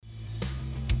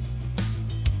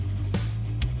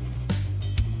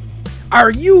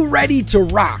Are you ready to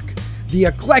rock? The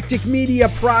Eclectic Media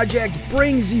Project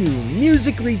brings you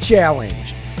Musically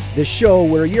Challenged, the show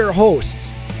where your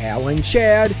hosts, Al and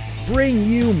Chad, bring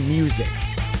you music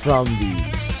from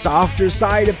the softer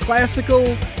side of classical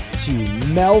to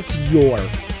melt your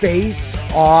face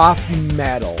off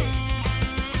metal.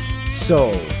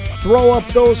 So, throw up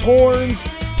those horns,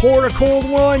 pour a cold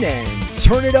one, and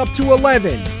turn it up to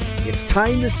 11. It's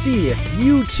time to see if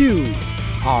you too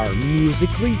are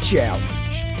musically challenged.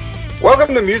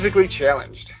 Welcome to Musically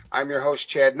Challenged. I'm your host,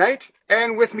 Chad Knight,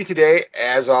 and with me today,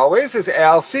 as always, is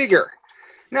Al Seeger.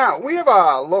 Now, we have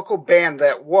a local band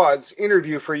that was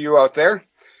interview for you out there,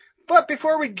 but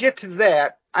before we get to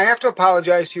that, I have to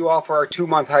apologize to you all for our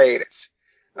 2-month hiatus.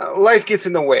 Life gets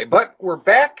in the way, but we're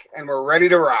back and we're ready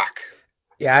to rock.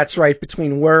 Yeah, that's right.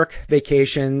 Between work,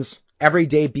 vacations,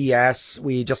 everyday BS,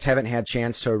 we just haven't had a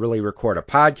chance to really record a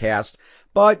podcast,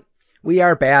 but we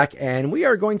are back, and we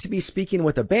are going to be speaking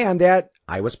with a band that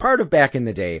I was part of back in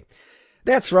the day.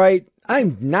 That's right,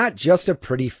 I'm not just a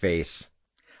pretty face.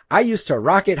 I used to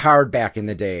rock it hard back in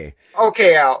the day.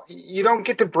 Okay, Al, you don't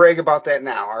get to brag about that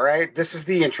now, all right? This is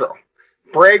the intro.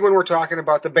 Brag when we're talking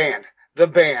about the band. The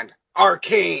band,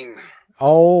 Arcane.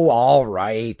 Oh, all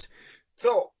right.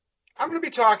 So, I'm going to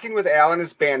be talking with Al and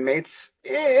his bandmates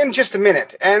in just a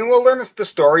minute, and we'll learn the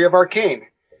story of Arcane.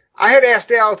 I had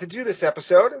asked Al to do this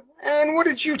episode, and what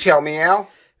did you tell me, Al?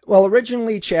 Well,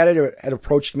 originally, Chad had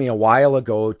approached me a while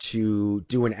ago to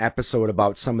do an episode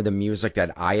about some of the music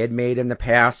that I had made in the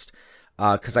past,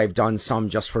 because I've done some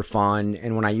just for fun,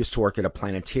 and when I used to work at a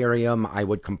planetarium, I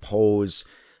would compose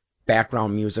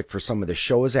background music for some of the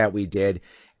shows that we did,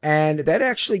 and that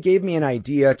actually gave me an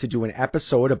idea to do an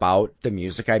episode about the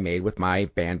music I made with my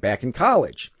band back in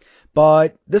college.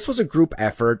 But this was a group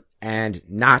effort and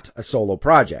not a solo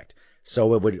project,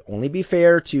 so it would only be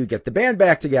fair to get the band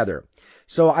back together.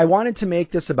 So I wanted to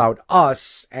make this about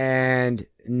us and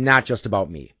not just about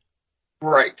me.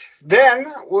 Right.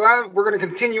 Then we're going to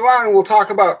continue on and we'll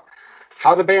talk about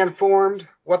how the band formed,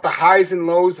 what the highs and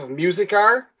lows of music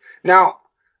are. Now,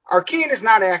 Arcane is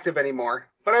not active anymore,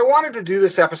 but I wanted to do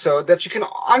this episode that you can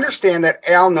understand that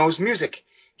Al knows music.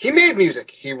 He made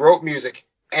music. He wrote music.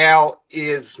 Al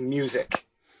is music.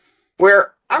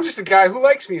 Where I'm just a guy who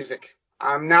likes music.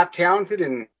 I'm not talented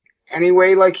in any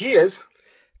way like he is.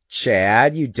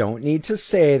 Chad, you don't need to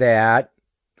say that.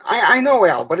 I know,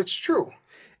 Al, but it's true.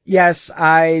 Yes,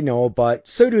 I know, but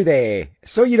so do they.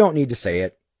 So you don't need to say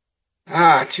it.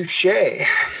 Ah, touche.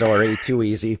 Sorry, too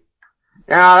easy.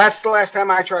 Now, that's the last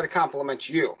time I try to compliment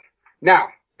you. Now,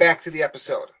 back to the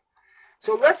episode.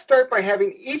 So let's start by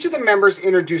having each of the members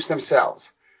introduce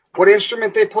themselves, what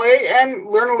instrument they play, and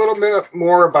learn a little bit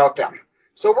more about them.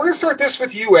 So we're going to start this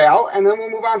with you, Al, and then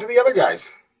we'll move on to the other guys.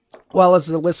 Well, as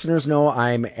the listeners know,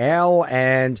 I'm Al,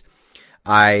 and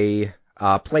I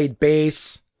played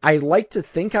bass. I like to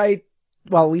think at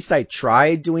least I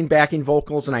tried doing backing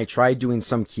vocals, and I tried doing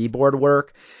some keyboard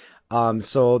work.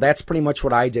 So that's pretty much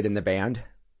what I did in the band.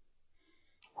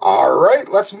 All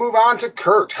right, let's move on to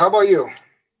Kurt. How about you?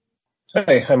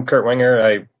 Hi, I'm Kurt Wenger.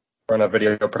 I run a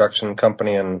video production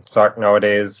company in Sauk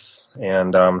nowadays,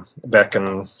 and back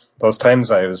in those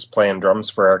times I was playing drums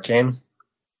for Arcane.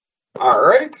 All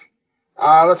right,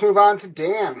 let's move on to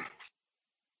Dan.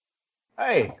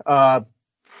 Hey, I'm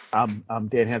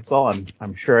Dan Hensel.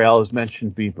 I'm sure Al has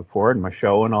mentioned me before in my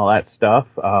show and all that stuff.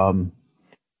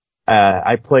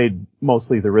 I played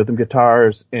mostly the rhythm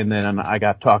guitars, and then I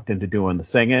got talked into doing the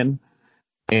singing.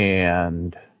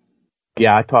 And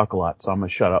yeah, I talk a lot, so I'm gonna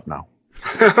shut up now.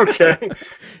 Okay.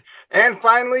 And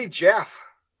finally, Jeff.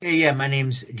 Hey, yeah, my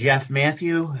name's Jeff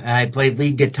Matthew. I played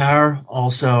lead guitar,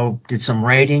 also did some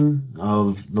writing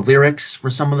of the lyrics for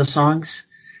some of the songs.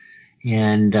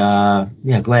 And,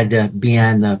 glad to be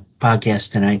on the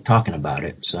podcast tonight talking about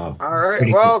it. So, all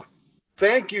right. Well,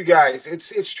 thank you guys.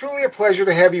 It's truly a pleasure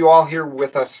to have you all here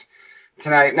with us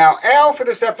tonight. Now, Al, for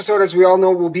this episode, as we all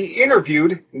know, will be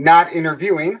interviewed, not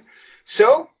interviewing.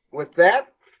 So, with that,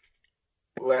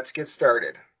 let's get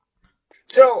started.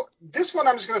 So, this one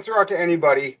I'm just going to throw out to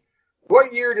anybody.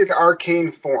 What year did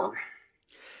Arcane form?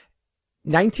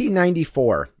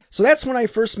 1994. So that's when I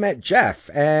first met Jeff.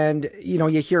 And, you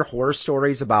hear horror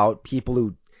stories about people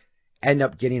who end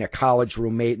up getting a college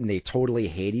roommate and they totally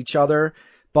hate each other.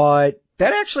 But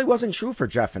that actually wasn't true for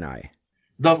Jeff and I.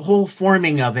 The whole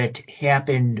forming of it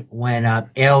happened when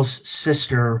Al's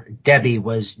sister, Debbie,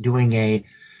 was doing a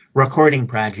recording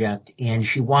project, and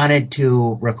she wanted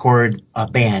to record a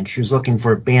band. She was looking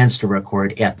for bands to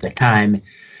record at the time.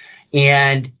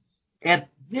 And at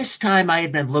this time, I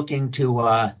had been looking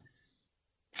to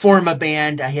form a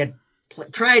band. I had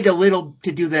tried to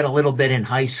do that a little bit in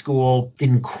high school.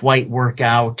 Didn't quite work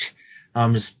out.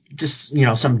 Just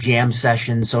some jam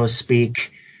sessions, so to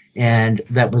speak, and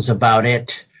that was about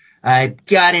it. I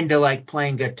got into like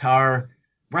playing guitar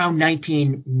around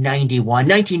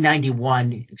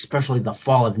 1991, especially the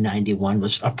fall of 91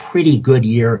 was a pretty good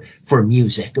year for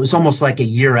music. It was almost like a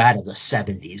year out of the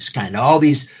 70s, kind of. All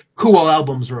these cool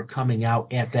albums were coming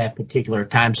out at that particular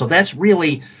time. So that's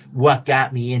really what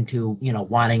got me into,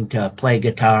 wanting to play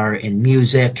guitar and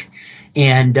music.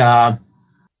 And,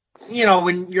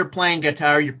 when you're playing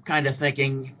guitar, you're kind of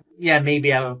thinking, yeah,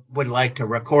 maybe I would like to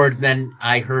record. Then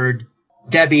I heard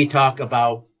Debbie talk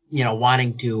about,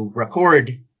 wanting to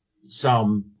record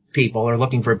some people or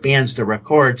looking for bands to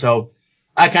record. So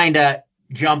I kind of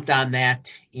jumped on that,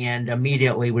 and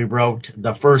immediately we wrote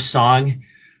the first song,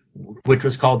 which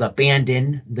was called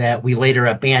Abandon, that we later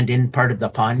abandoned, part of the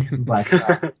pun.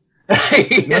 But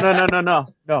No.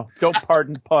 Don't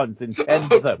pardon puns. Intend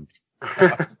them.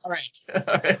 All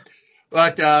right.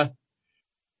 But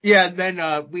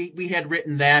then we had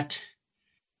written that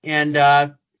and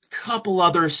a couple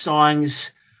other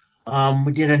songs.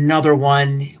 We did another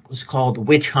one. It was called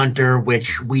Witch Hunter,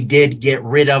 which we did get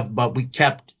rid of, but we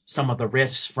kept some of the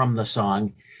riffs from the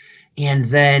song. And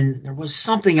then there was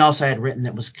something else I had written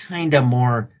that was kind of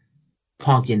more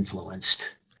punk influenced.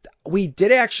 We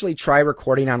did actually try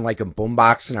recording on like a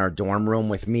boombox in our dorm room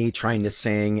with me trying to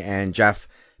sing and Jeff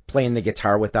playing the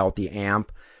guitar without the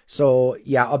amp. So,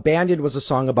 yeah, Abandoned was a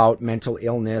song about mental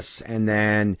illness, and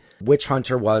then Witch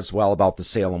Hunter was, about the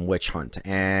Salem witch hunt.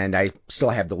 And I still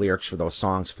have the lyrics for those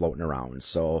songs floating around.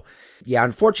 So, yeah,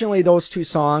 unfortunately, those two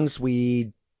songs,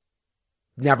 we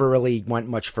never really went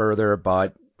much further.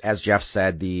 But as Jeff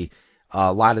said, a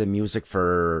lot of the music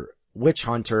for Witch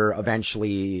Hunter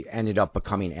eventually ended up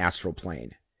becoming Astral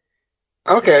Plane.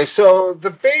 Okay, so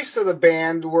the base of the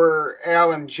band were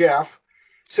Al and Jeff.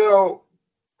 So,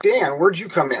 Dan, where'd you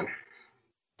come in?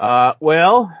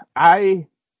 Well, I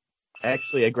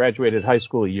graduated high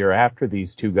school a year after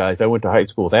these two guys. I went to high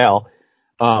school with Al.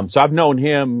 So I've known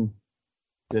him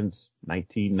since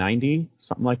 1990,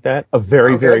 something like that. A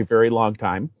very, very, very long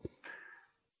time.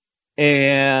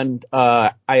 And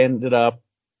I ended up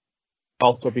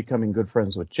also becoming good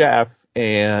friends with Jeff.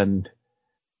 And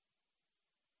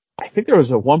I think there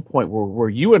was a one point where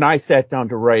you and I sat down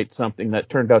to write something that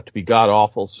turned out to be god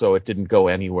awful, so it didn't go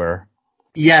anywhere.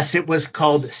 Yes, it was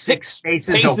called Six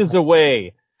Paces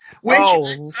Away. Which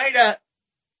is kind of,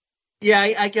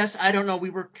 I guess, I don't know.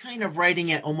 We were kind of writing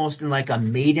it almost in like a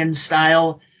Maiden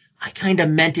style. I kind of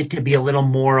meant it to be a little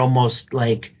more almost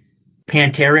like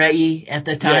Pantera-y at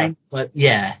the time, but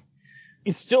yeah.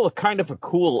 It's still a kind of a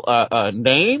cool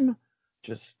name,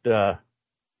 just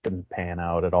didn't pan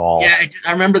out at all. Yeah,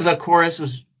 I remember the chorus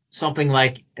was something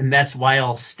like, and that's why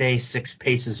I'll stay 6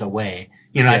 paces away.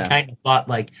 I kind of thought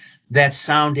like that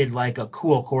sounded like a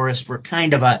cool chorus for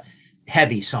kind of a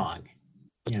heavy song.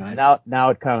 Now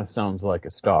it kind of sounds like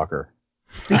a stalker.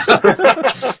 Well,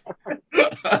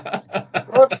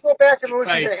 if you go back and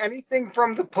listen to anything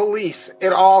from the Police,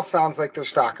 it all sounds like they're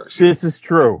stalkers. This is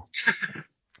true.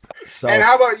 And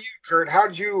how about you, Kurt?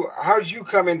 How'd you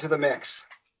come into the mix?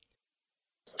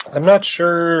 I'm not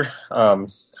sure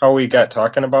how we got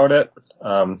talking about it.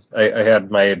 I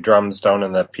had my drums down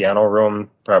in the piano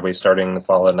room, probably starting the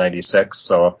fall of '96.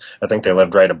 So I think they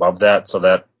lived right above that. So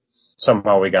that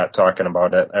somehow we got talking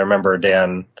about it. I remember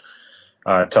Dan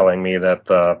telling me that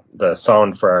the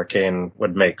sound for Arcane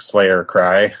would make Slayer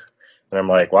cry, and I'm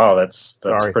like, wow, that's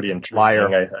pretty intriguing.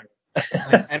 Liar.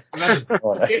 I remember.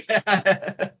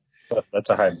 That's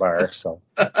a high bar. So,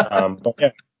 but yeah.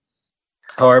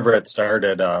 However it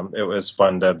started, it was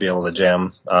fun to be able to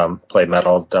jam, play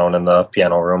metal down in the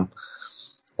piano room.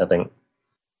 I think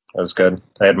it was good.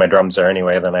 I had my drums there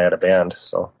anyway, then I had a band,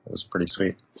 so it was pretty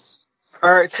sweet.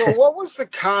 All right, so what was the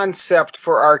concept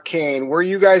for Arcane? Were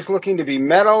you guys looking to be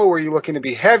metal? Were you looking to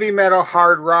be heavy metal,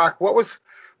 hard rock? What was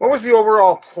the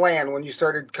overall plan when you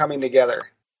started coming together?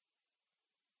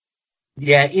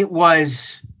 Yeah, it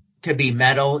was to be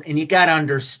metal, and you got to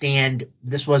understand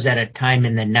this was at a time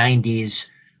in the 90s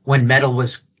when metal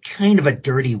was kind of a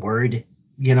dirty word,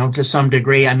 to some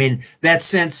degree. I mean, that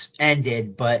since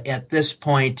ended, but at this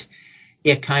point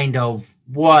it kind of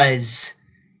was,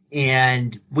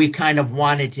 and we kind of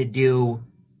wanted to do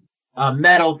a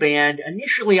metal band.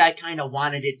 Initially I kind of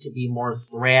wanted it to be more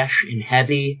thrash and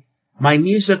heavy. My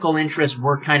musical interests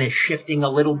were kind of shifting a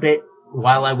little bit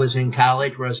while I was in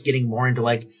college, where I was getting more into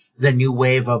like the new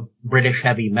wave of British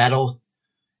heavy metal.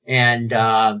 And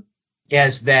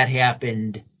as that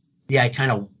happened, I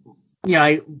kind of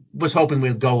I was hoping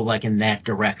we'd go like in that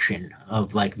direction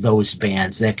of like those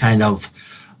bands, that kind of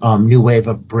new wave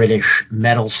of British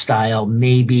metal style,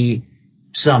 maybe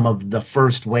some of the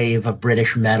first wave of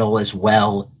British metal as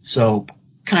well. So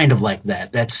kind of like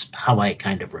that. That's how I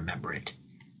kind of remember it.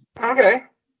 Okay.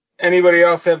 Anybody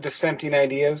else have dissenting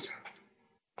ideas?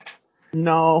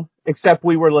 No, except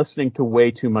we were listening to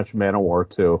way too much Manowar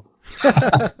too.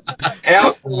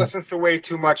 Al still listens to way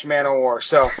too much Manowar,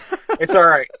 so it's all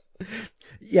right.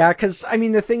 Yeah, because, I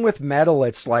mean, the thing with metal,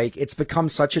 it's like, it's become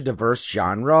such a diverse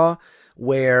genre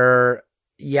where,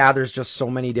 yeah, there's just so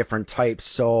many different types.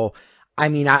 So, I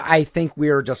mean, I think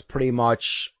we're just pretty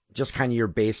much just kind of your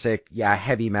basic,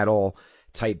 heavy metal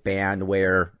type band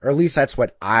where, or at least that's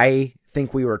what I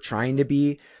think we were trying to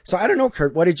be. So I don't know,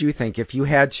 Kurt, what did you think? If you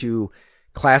had to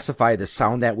classify the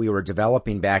sound that we were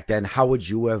developing back then, how would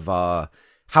you have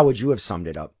summed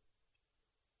it up?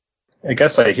 I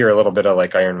guess I hear a little bit of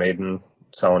like Iron Maiden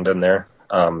sound in there.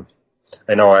 I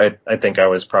know I think I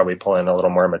was probably pulling a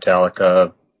little more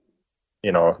Metallica,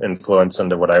 influence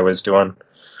into what I was doing.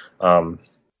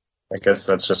 I guess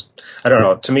that's just, I don't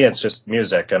know. To me, it's just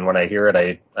music. And when I hear it,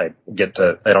 I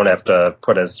don't have to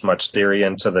put as much theory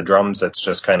into the drums. It's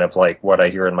just kind of like what I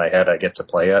hear in my head, I get to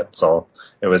play it. So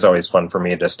it was always fun for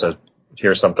me just to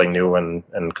hear something new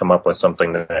and come up with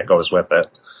something that goes with it.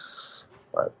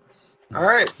 But all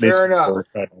right, fair enough.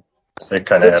 They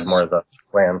kind of had more of the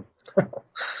plan.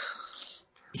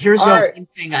 Here's one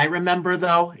thing I remember,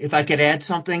 though, if I could add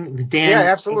something. Dan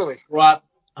absolutely brought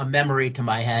a memory to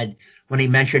my head when he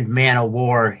mentioned Man of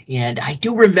War. And I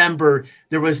do remember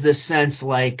there was this sense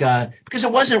like, because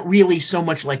it wasn't really so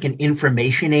much like an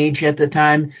information age at the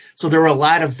time. So there were a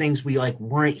lot of things we like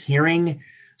weren't hearing.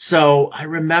 So I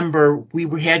remember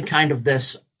we had kind of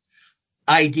this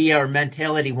idea or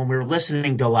mentality when we were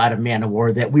listening to a lot of Man of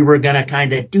War that we were going to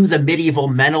kind of do the medieval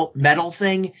metal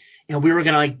thing. And we were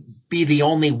going to like be the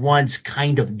only ones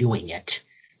kind of doing it.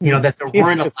 That there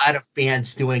weren't a lot of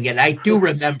bands doing it. I do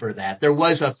remember that. There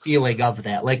was a feeling of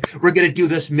that. Like, we're going to do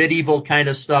this medieval kind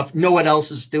of stuff. No one else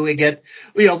is doing it.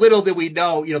 Little did we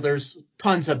know, there's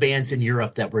tons of bands in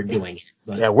Europe that were doing it.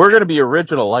 But. Yeah, we're going to be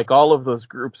original, like all of those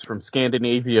groups from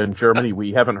Scandinavia and Germany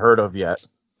we haven't heard of yet.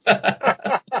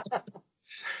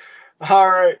 All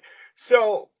right.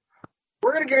 So,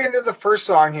 we're going to get into the first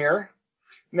song here.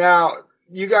 Now,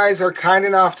 you guys are kind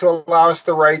enough to allow us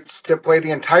the rights to play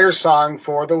the entire song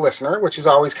for the listener, which is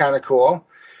always kind of cool.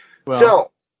 Well,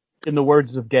 so, in the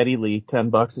words of Geddy Lee,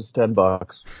 $10 is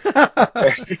 $10.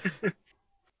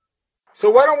 So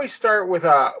why don't we start with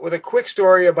a quick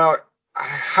story about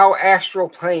how Astral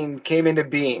Plane came into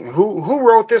being? Who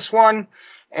wrote this one,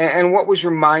 and what was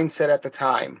your mindset at the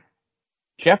time?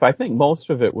 Jeff, I think most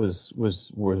of it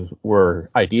were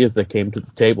ideas that came to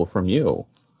the table from you.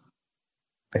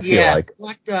 I feel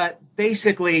like.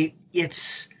 Basically,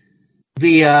 it's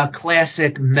the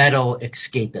classic metal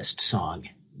escapist song.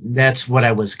 That's what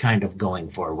I was kind of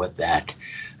going for with that.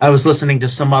 I was listening to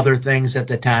some other things at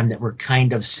the time that were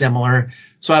kind of similar,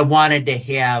 so I wanted to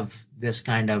have this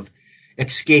kind of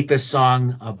escapist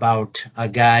song about a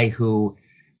guy who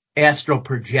astral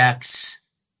projects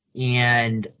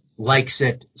and likes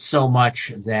it so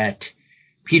much that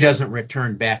he doesn't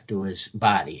return back to his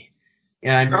body.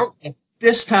 And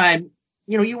this time,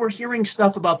 you were hearing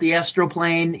stuff about the astral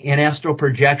plane and astral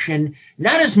projection,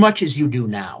 not as much as you do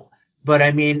now. But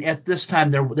I mean, at this time,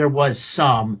 there was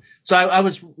some. So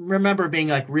I remember being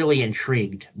like really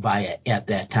intrigued by it at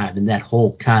that time and that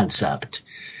whole concept.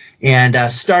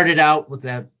 And started out with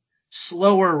a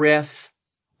slower riff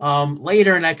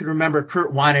later, and I could remember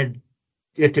Kurt wanted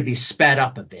it to be sped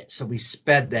up a bit. So we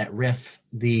sped that riff,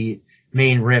 the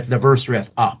main riff, the verse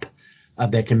riff up a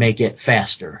bit to make it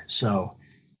faster. So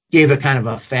gave it kind of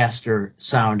a faster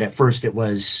sound. At first it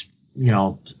was,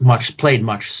 played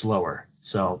much slower.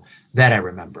 So that I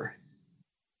remember.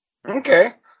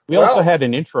 Okay. We also had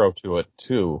an intro to it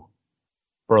too.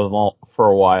 For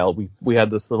a while, we had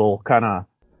this little kind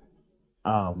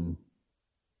of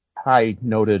high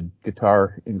noted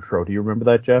guitar intro. Do you remember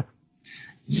that, Jeff?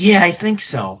 Yeah, I think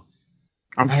so.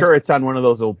 I'm sure it's on one of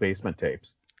those old basement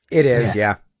tapes. It is,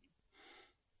 yeah.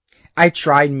 I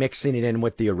tried mixing it in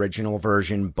with the original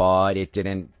version, but it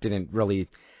didn't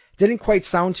quite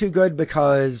sound too good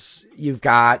because you've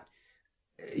got,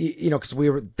 because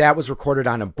that was recorded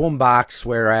on a boombox,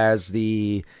 whereas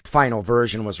the final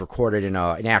version was recorded in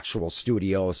an actual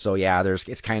studio. So yeah,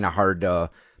 it's kind of hard to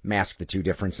mask the two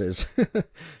differences.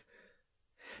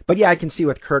 But yeah, I can see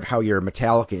with Kurt how your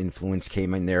Metallica influence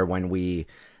came in there when we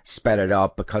sped it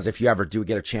up, because if you ever do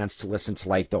get a chance to listen to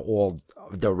like the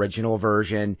original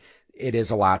version, it is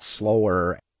a lot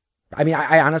slower. I mean,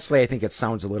 I honestly, I think it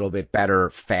sounds a little bit better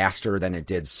faster than it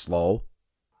did slow.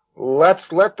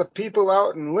 Let's let the people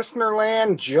out in listener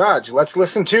land judge. Let's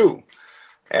listen to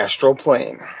Astral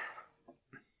Plane.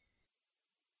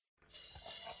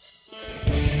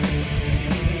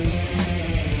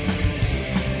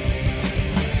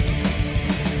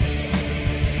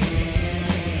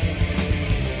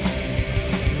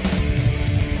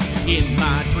 In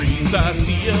my dreams I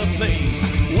see a place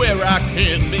where I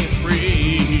can be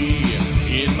free.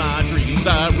 In my dreams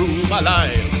I rule my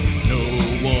life, no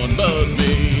one but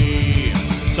me.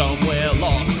 Somewhere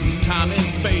lost through time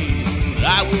and space,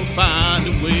 I will find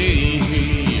a way.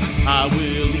 I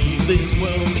will leave this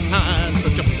world behind,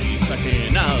 such a place I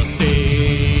cannot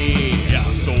stay. I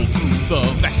soar through the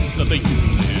vastness of the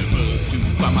universe to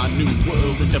find my new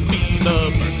world and to be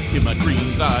the first. In my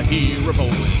dreams I hear a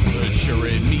voice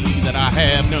assuring me that I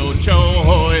have no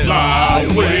choice. Fly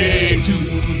away to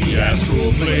the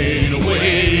astral plane,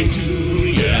 away to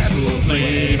the astral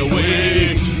plane,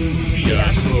 away to the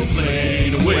astral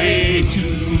plane, away to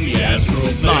the astral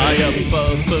plane. Fly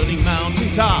above burning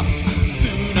mountain tops,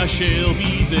 soon I shall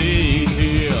be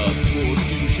there. Towards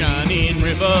two shining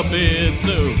riverbeds,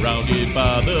 surrounded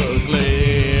by the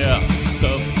glare.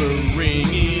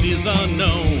 Suffering, it is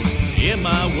unknown in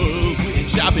my world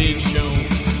which I've been shown.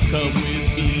 Come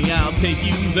with me, I'll take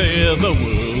you there, the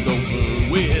world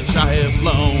over which I have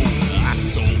flown. I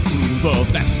soar through the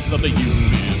vastness of the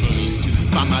universe to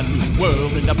find my new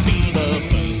world and to be the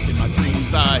first. In my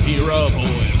dreams I hear a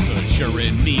voice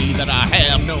assuring me that I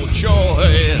have no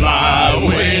choice. Fly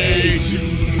away to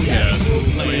the astral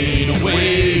plane,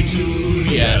 away to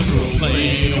the astral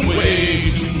plane, away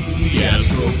to the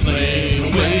astral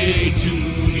plane, away to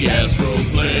the astral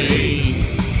plane.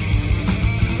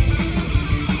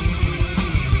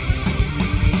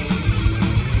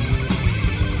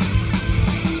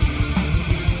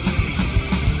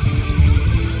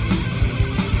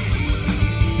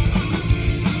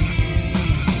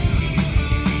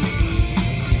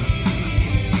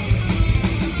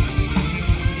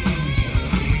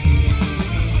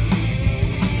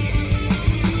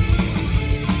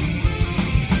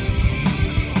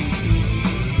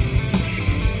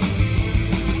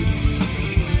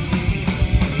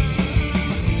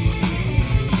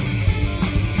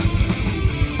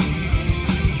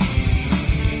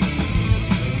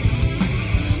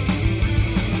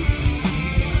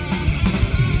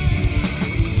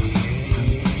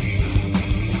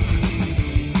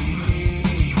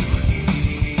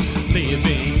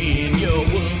 Living in your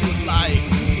world is like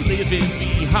living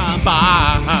behind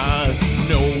bars.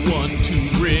 No one to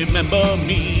remember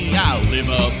me, I'll live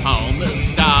upon the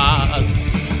stars.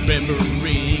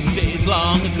 Remembering days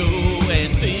long ago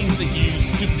and things that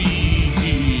used to be.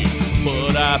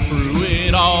 But I threw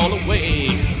it all away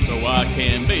so I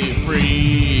can be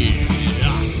free.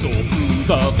 I soar through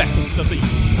the vastness of the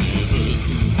universe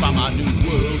to find my new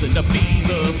world and to be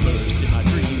the first. In my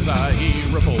dreams I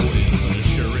hear a voice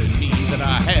assuring me that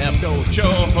I have no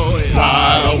choice.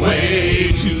 Fly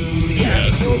away to the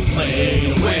astral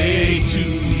plane, away to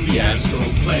the astral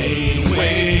plane,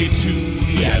 away to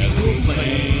the astral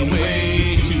plane,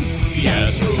 away to the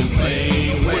astral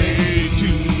plane, away to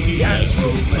the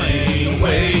astral plane,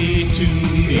 away to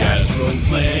the astral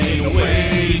plane,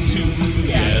 away to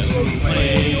the astral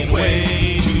plane,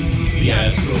 away to the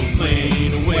astral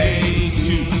plane, away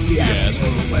to the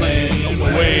astral plane,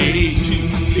 away to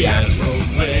the astral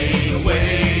plane,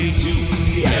 away to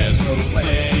the astral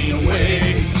plane,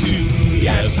 away to the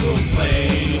astral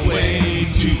plane, away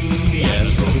to the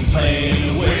astral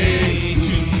plane, away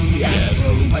to the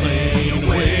astral plane,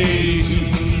 away to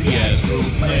the astral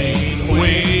plane,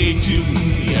 away to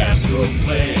the astral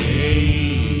plane.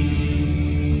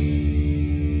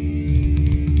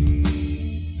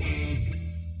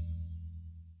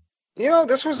 You know,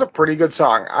 this was a pretty good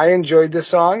song. I enjoyed this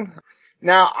song.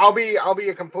 Now, I'll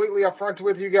be completely upfront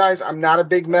with you guys. I'm not a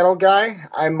big metal guy.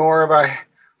 I'm more of a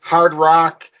hard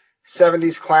rock,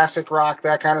 70s classic rock,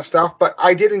 that kind of stuff. But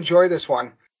I did enjoy this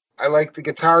one. I liked the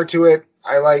guitar to it.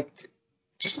 I liked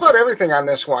just about everything on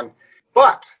this one.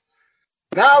 But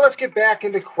now let's get back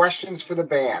into questions for the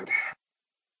band.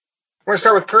 We're going to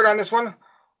start with Kurt on this one.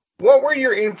 What were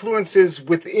your influences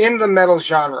within the metal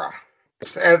genre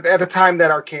at the time that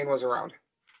Arcane was around?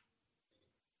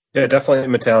 Yeah, definitely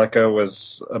Metallica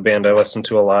was a band I listened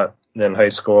to a lot in high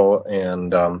school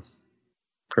and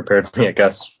prepared me, I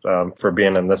guess, for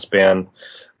being in this band.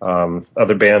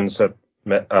 Other bands that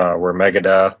were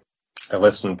Megadeth. I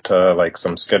listened to like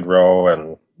some Skid Row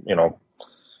and, you know,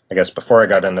 I guess before I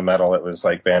got into metal, it was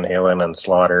like Van Halen and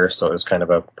Slaughter. So it was kind of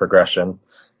a progression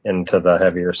into the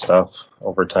heavier stuff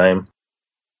over time.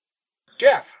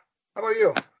 Jeff, how about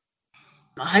you?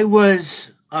 I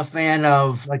was a fan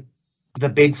of like the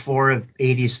big four of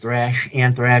 80s thrash: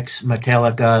 Anthrax,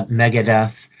 Metallica,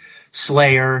 Megadeth,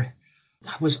 Slayer.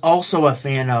 I was also a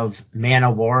fan of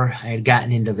Manowar. I had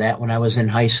gotten into that when I was in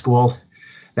high school.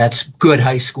 That's good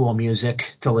high school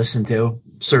music to listen to,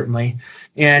 certainly.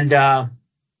 And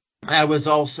I was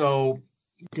also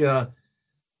the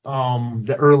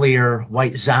earlier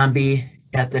White Zombie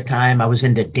at the time. I was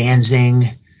into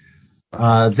Danzig.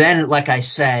 Then, like I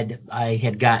said, I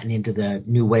had gotten into the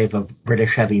new wave of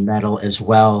British heavy metal as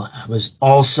well. I was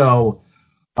also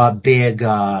a big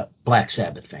Black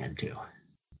Sabbath fan too.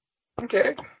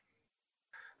 Okay.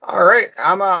 All right.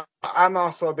 I'm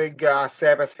also a big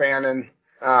Sabbath fan, and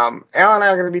Al and I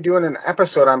are going to be doing an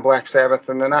episode on Black Sabbath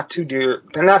in the not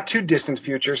too distant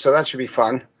future, so that should be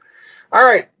fun. All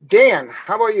right, Dan,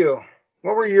 how about you?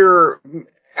 What were your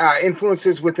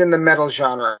influences within the metal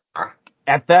genre?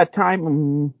 At that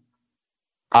time,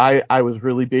 I was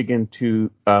really big into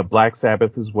Black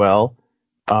Sabbath as well.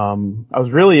 I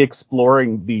was really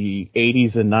exploring the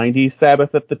 80s and 90s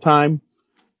Sabbath at the time.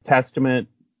 Testament,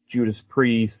 Judas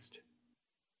Priest,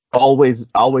 always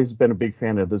been a big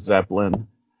fan of the Zeppelin.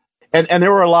 And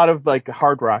there were a lot of like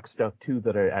hard rock stuff too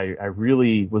that I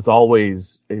really was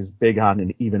always big on,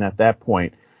 and even at that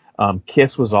point.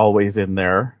 Kiss was always in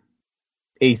there.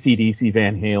 AC/DC,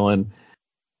 Van Halen.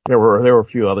 There were a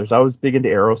few others. I was big into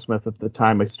Aerosmith at the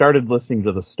time. I started listening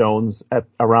to the Stones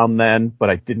around then, but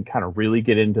I didn't kind of really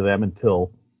get into them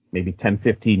until maybe 10,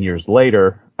 15 years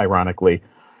later, ironically.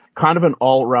 Kind of an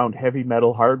all-around heavy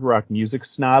metal, hard rock music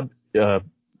snob,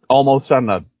 almost on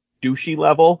a douchey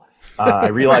level. I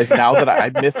realize now that I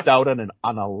missed out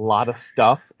on a lot of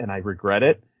stuff, and I regret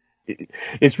it.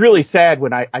 It's really sad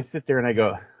when I sit there and I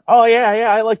go, oh, yeah,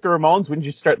 I like the Ramones. When did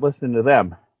you start listening to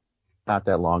them? Not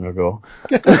that long ago.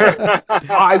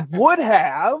 I would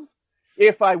have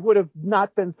if I would have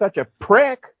not been such a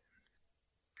prick.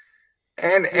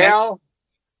 And Al,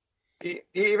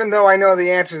 even though I know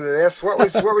the answer to this, what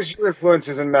was your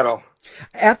influences in metal?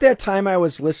 At that time, I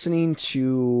was listening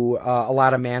to a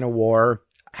lot of Manowar.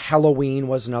 Halloween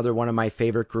was another one of my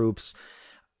favorite groups.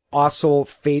 Also,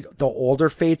 the older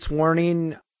Fates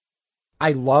Warning.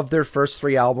 I love their first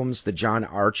three albums, the John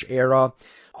Arch era.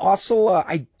 Also,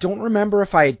 I don't remember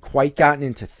if I had quite gotten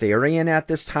into Therion at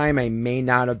this time. I may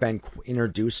not have been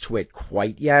introduced to it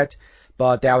quite yet,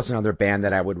 but that was another band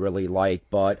that I would really like.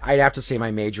 But I'd have to say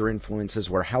my major influences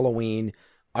were Halloween,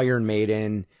 Iron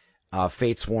Maiden,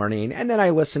 Fates Warning, and then I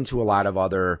listened to a lot of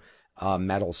other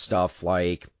metal stuff,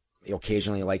 like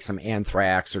occasionally like some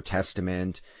Anthrax or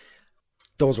Testament.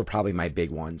 Those were probably my big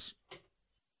ones.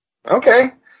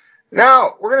 Okay.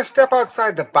 Now, we're going to step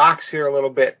outside the box here a little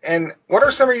bit. And what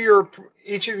are some of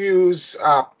each of you's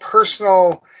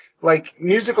personal, like,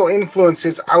 musical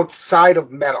influences outside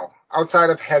of metal, outside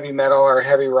of heavy metal or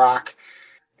heavy rock?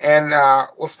 And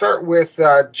we'll start with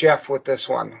Jeff with this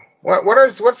one.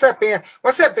 What's that band?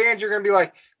 What's that band you're going to be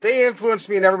like, they influenced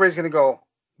me, and everybody's going to go,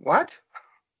 what?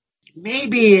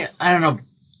 Maybe, I don't know,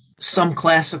 some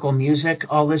classical music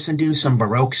I'll listen to, some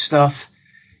Baroque stuff.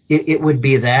 It would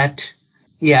be that.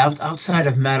 Yeah, outside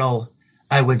of metal,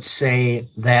 I would say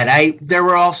that there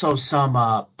were also some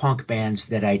punk bands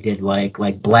that I did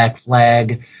like Black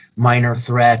Flag, Minor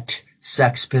Threat,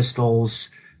 Sex Pistols,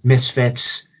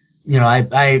 Misfits. You know,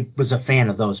 I was a fan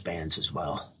of those bands as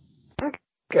well.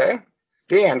 Okay.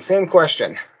 Dan, same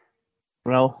question.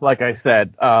 Well, like I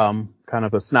said, kind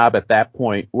of a snob at that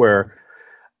point, where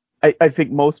I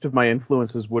think most of my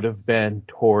influences would have been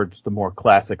towards the more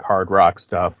classic hard rock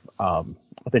stuff.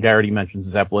 I think I already mentioned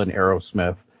Zeppelin,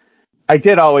 Aerosmith. I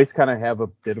did always kind of have a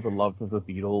bit of a love for the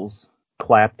Beatles,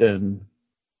 Clapton,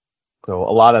 so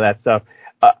a lot of that stuff.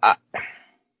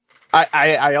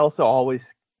 I also always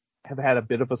have had a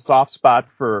bit of a soft spot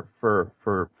for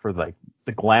like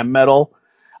the glam metal.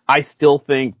 I still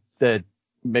think that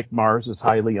Mick Mars is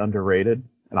highly underrated,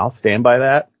 and I'll stand by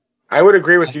that. I would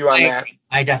agree with you on that.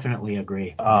 I definitely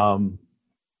agree.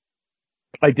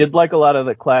 I did like a lot of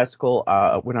the classical.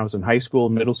 When I was in high school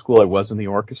and middle school, I was in the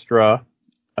orchestra.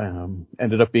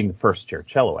 Ended up being the first chair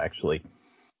cello, actually.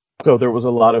 So there was a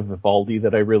lot of Vivaldi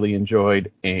that I really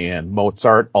enjoyed, and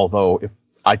Mozart, although if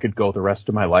I could go the rest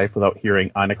of my life without hearing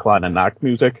Eine kleine Nacht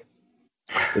music,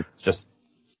 it's just,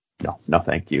 no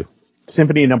thank you.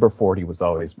 Symphony No. 40 was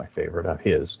always my favorite of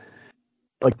his.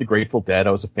 Like the Grateful Dead,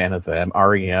 I was a fan of them.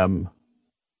 REM.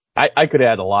 I could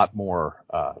add a lot more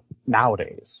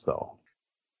nowadays, so.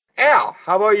 Al,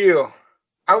 how about you?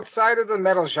 Outside of the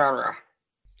metal genre.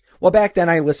 Well, back then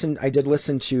I did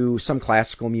listen to some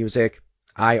classical music.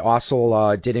 I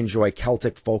also did enjoy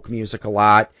Celtic folk music a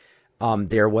lot.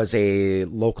 there was a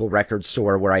local record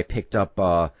store where I picked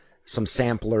up some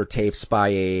sampler tapes by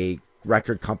a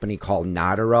record company called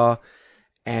Nadara,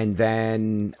 and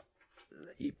then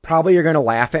probably you're going to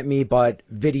laugh at me, but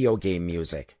video game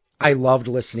music. I loved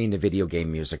listening to video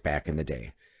game music back in the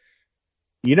day.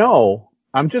 You know,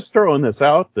 I'm just throwing this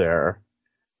out there.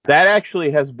 That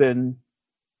actually has been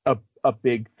a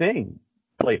big thing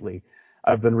lately.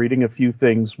 I've been reading a few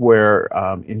things where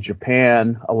in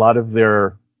Japan, a lot of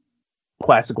their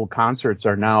classical concerts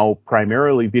are now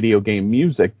primarily video game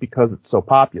music because it's so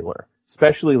popular,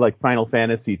 especially like Final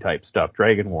Fantasy type stuff,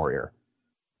 Dragon Warrior.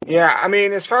 Yeah, I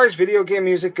mean, as far as video game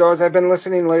music goes, I've been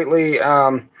listening lately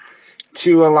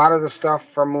to a lot of the stuff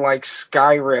from like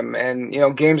Skyrim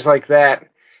and, games like that.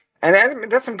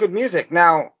 And that's some good music.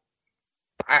 Now,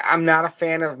 I'm not a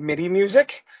fan of MIDI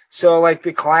music, so like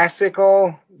the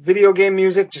classical video game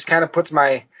music just kind of puts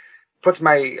my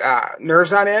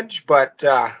nerves on edge. But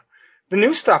the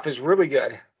new stuff is really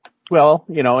good. Well,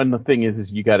 and the thing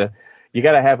is you gotta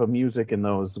have a music in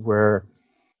those where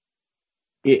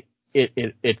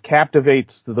it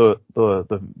captivates the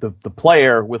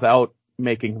player without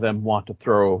making them want to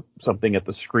throw something at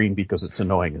the screen because it's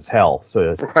annoying as hell.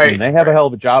 So right, they have a hell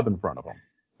of a job in front of them.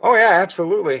 Oh yeah,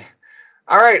 absolutely.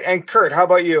 All right, and Kurt, how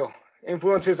about you?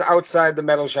 Influences outside the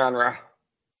metal genre?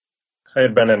 I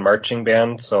had been in marching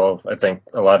band, so I think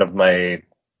a lot of my,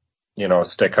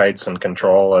 stick heights and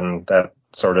control and that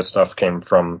sort of stuff came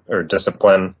from, or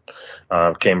discipline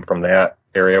came from that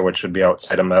area, which would be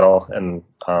outside of metal. And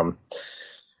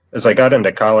as I got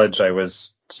into college, I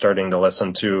was starting to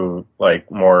listen to like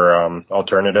more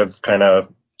alternative kind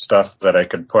of stuff that I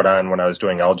could put on when I was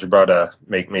doing algebra to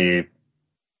make me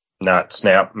not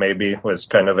snap, maybe, was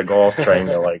kind of the goal, trying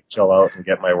to like chill out and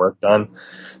get my work done.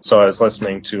 So I was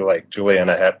listening to like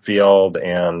Juliana Hetfield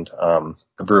and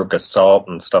Veruca Salt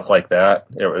and stuff like that.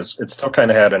 It still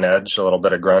kind of had an edge, a little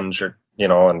bit of grunge,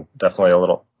 and definitely a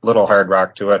little hard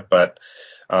rock to it, but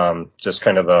just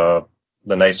kind of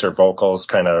the nicer vocals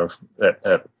kind of,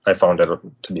 I found it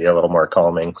to be a little more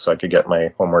calming so I could get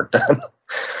my homework done.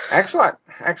 Excellent.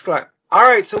 All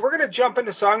right, so we're going to jump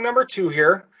into song number 2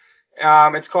 here.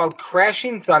 It's called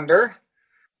Crashing Thunder.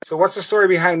 So what's the story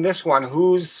behind this one?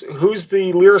 Who's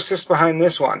the lyricist behind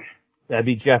this one? That'd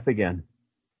be Jeff again.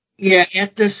 Yeah,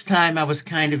 at this time I was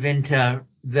kind of into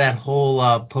that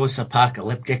whole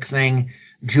post-apocalyptic thing.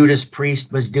 Judas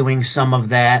Priest was doing some of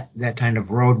that kind of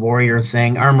Road Warrior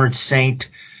thing. Armored Saint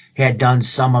had done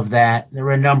some of that. There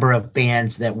were a number of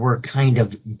bands that were kind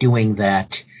of doing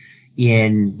that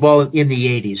in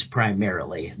the 80s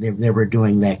primarily. They were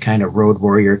doing that kind of Road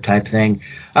Warrior type thing.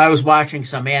 I was watching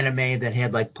some anime that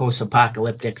had like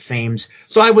post-apocalyptic themes,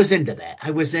 so I was into that.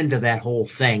 I was into that whole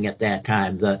thing at that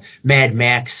time, the Mad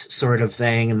Max sort of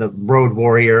thing and the Road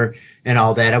Warrior and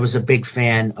all that. I was a big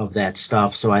fan of that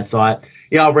stuff, so I thought,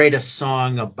 I'll write a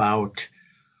song about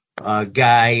a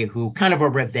guy who kind of a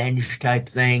revenge type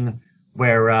thing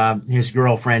where his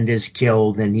girlfriend is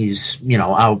killed and he's,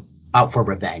 out for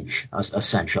revenge,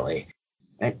 essentially.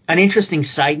 An interesting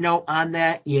side note on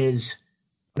that is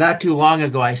not too long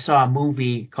ago I saw a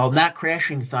movie called not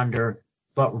Crashing Thunder,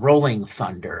 but Rolling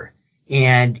Thunder.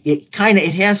 And it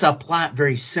has a plot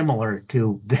very similar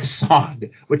to this song,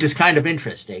 which is kind of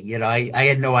interesting. I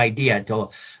had no idea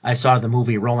until I saw the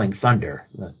movie Rolling Thunder.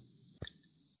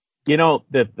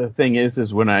 The thing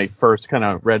is when I first kind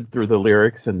of read through the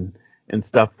lyrics and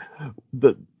stuff,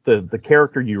 the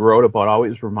character you wrote about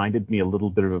always reminded me a little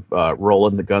bit of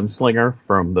Roland the Gunslinger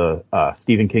from the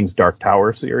Stephen King's Dark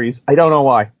Tower series. I don't know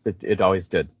why, but it always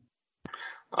did.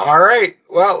 All right.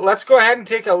 Well, let's go ahead and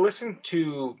take a listen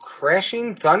to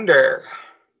Crashing Thunder.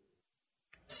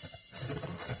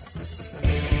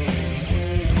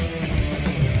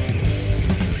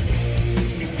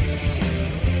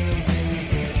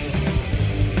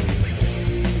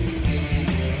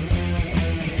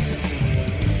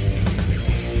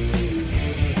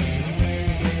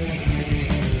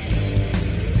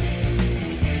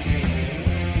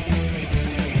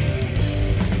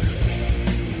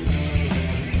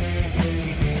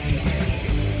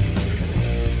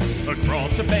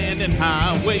 Across abandoned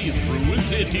highways, ruined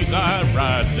cities I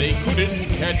ride. They couldn't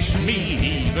catch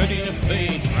me even if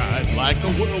they tried. Like a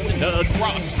whirlwind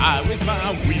across highways,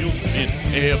 my wheels spin.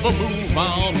 Ever move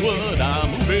onward,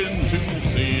 I'm moving to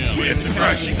sin. With the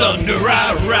crashing thunder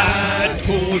I ride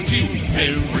towards you.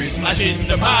 Every slash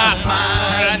into my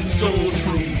mind, so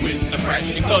true. With the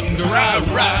crashing thunder I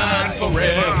ride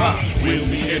forever. We'll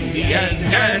meet in the end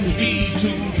and be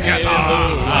together.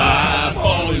 I've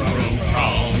fallen from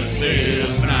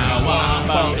promises, now I'm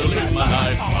about to live my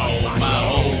life on my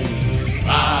own.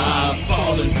 I've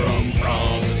fallen from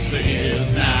promises.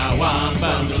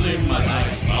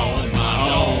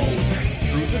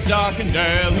 darkened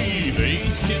alley, they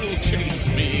still chase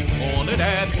me, cornered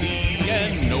at the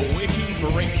end, no way to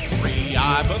break free.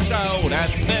 I bust out at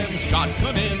them,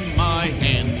 shotgun in my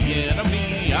hand. The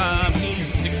enemy, I mean,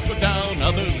 6 go down,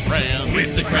 others ran.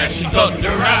 With the crashing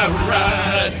thunder, I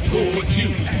ride towards you.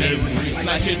 Memories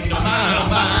flash into my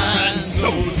mind,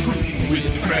 so true.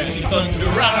 With the crashing thunder,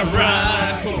 I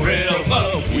ride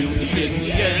forever. We'll meet in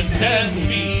the end and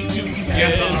be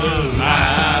together.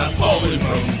 I've fallen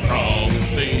from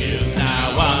promises,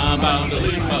 now I'm bound to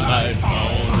live my life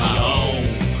on my own.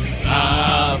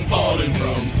 I've fallen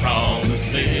from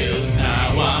promises, now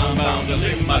I'm bound to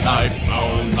live my life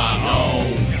on my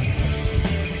own.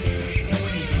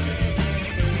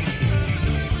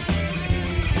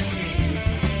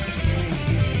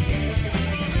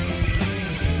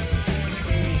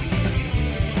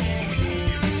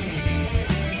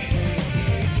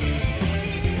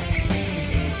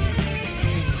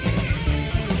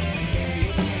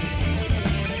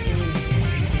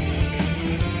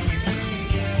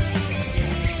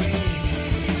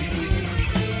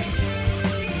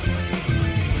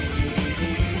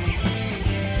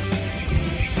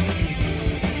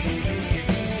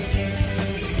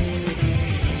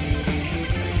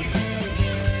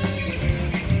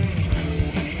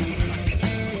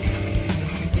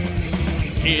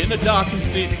 In a darkened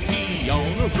city, on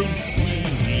a roof we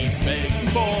meet, begging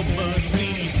for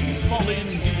mercy, soon fall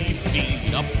in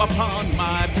defeat. Up upon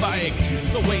my bike, to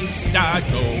the waist I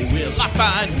go. Will I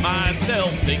find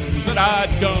myself things that I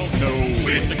don't know?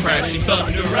 With the crashing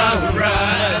thunder I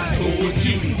ride towards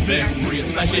you.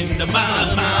 Memories flash into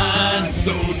my mind,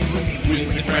 so true.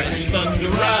 With the crashing thunder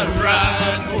I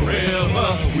ride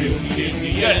forever. We'll meet in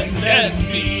the end and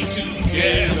be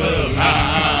together.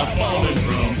 I've fallen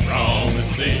from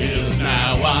promises,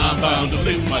 now I'm bound to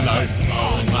live my life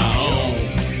on my own.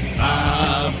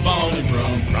 I've fallen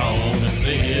from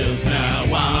promises, now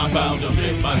I'm bound to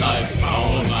live my life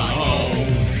on my own.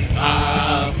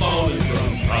 I've fallen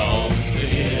from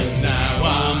promises, now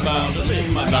I'm bound to live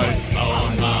my life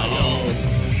on my own.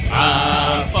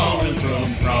 I've fallen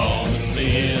from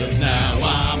promises, now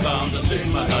I'm bound to live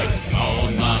my life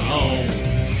on my own.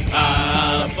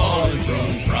 I've fallen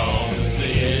from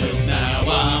promises, now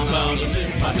I'm bound to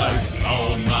live my life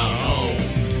on my own.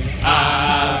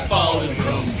 I've fallen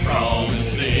from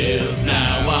promises,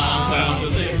 now I'm bound to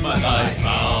live my life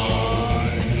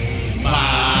on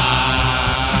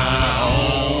my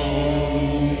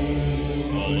own.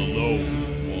 All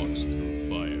alone walks through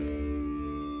fire.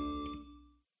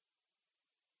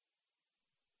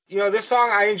 You know, this song,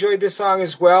 I enjoyed this song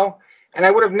as well. And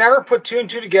I would have never put 2 and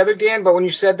 2 together, Dan, but when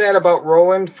you said that about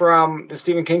Roland from the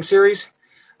Stephen King series,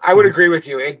 I would agree with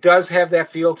you. It does have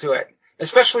that feel to it,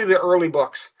 especially the early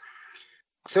books.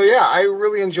 So, yeah, I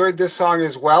really enjoyed this song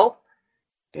as well.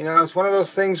 You know, it's one of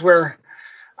those things where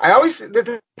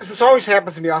this always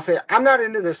happens to me. I'll say, I'm not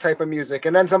into this type of music.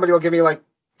 And then somebody will give me like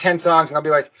 10 songs and I'll be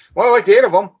like, well, I like 8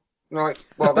 of them. And they're like,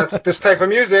 well, that's this type of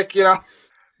music, you know.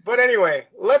 But anyway,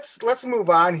 let's move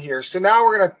on here. So now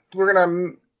we're gonna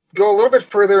go a little bit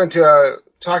further into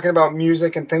talking about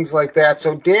music and things like that.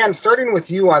 So Dan, starting with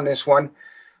you on this one,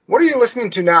 what are you listening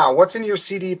to now? What's in your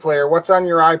CD player? What's on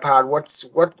your iPod? What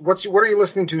are you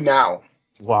listening to now?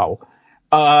 Wow.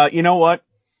 You know what?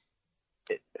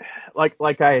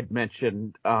 Like I had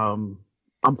mentioned, I'm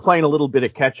playing a little bit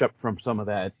of catch up from some of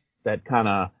that kind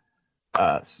of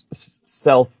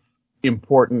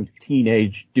self-important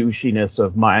teenage douchiness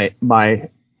of my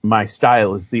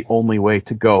style is the only way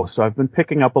to go. So I've been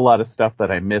picking up a lot of stuff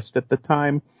that I missed at the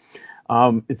time.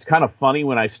 It's kind of funny,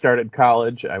 when I started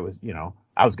college, I was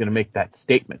going to make that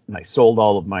statement, and I sold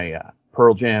all of my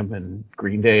Pearl Jam and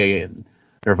Green Day and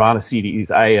Nirvana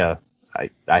CDs. I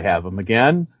have them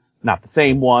again, not the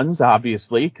same ones,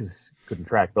 obviously, because couldn't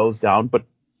track those down. But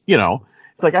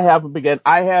it's like I have them again.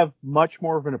 I have much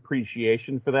more of an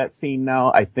appreciation for that scene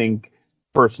now. I think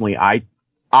personally, I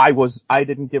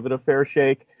didn't give it a fair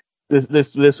shake.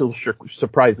 This will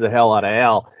surprise the hell out of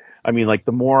Al. I mean, like,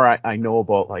 the more I know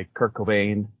about like Kurt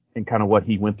Cobain and kind of what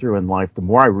he went through in life, the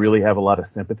more I really have a lot of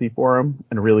sympathy for him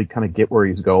and really kind of get where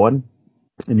he's going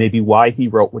and maybe why he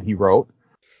wrote what he wrote.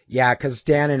 Yeah, because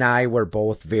Dan and I were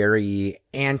both very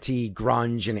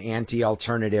anti-grunge and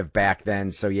anti-alternative back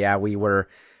then. So yeah, we were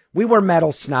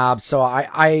metal snobs. So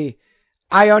I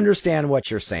understand what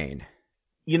you're saying.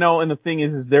 And the thing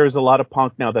is there's a lot of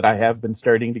punk now that I have been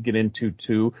starting to get into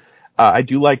too. I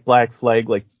do like Black Flag,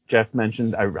 like Jeff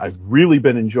mentioned. I've really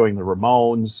been enjoying the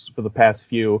Ramones for the past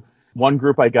few. One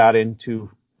group I got into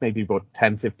maybe about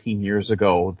 10, 15 years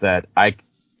ago that I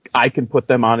can put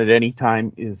them on at any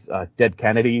time is Dead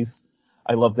Kennedys.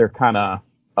 I love their kind of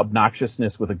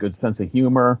obnoxiousness with a good sense of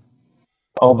humor.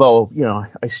 Although,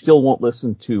 I still won't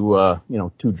listen to,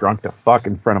 Too Drunk to Fuck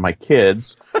in front of my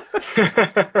kids.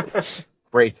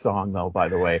 Great song, though, by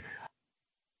the way.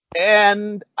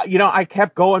 And, I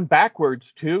kept going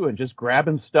backwards, too, and just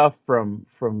grabbing stuff from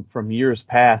years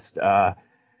past.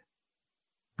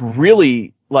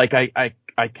 Really, like, I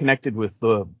connected with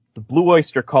the Blue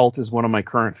Oyster Cult is one of my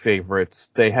current favorites.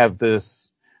 They have this...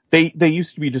 They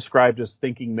used to be described as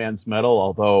thinking man's metal,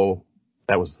 although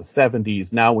that was the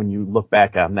 70s. Now when you look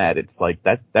back on that, it's like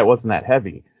that wasn't that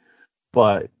heavy.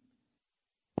 But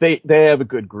they have a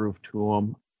good groove to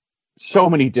them. So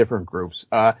many different groups.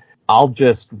 I'll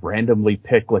just randomly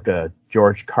pick like a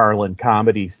George Carlin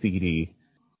comedy CD.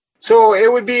 So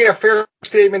it would be a fair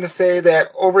statement to say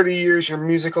that over the years your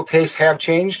musical tastes have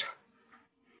changed?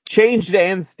 Changed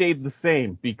and stayed the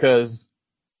same, because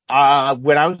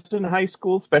when I was in high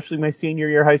school, especially my senior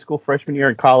year of high school, freshman year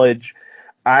in college,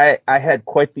 I had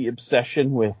quite the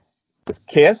obsession with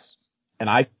Kiss.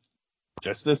 And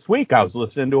just this week, I was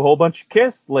listening to a whole bunch of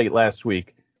Kiss late last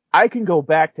week. I can go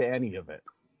back to any of it.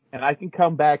 And I can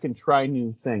come back and try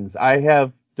new things.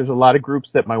 There's a lot of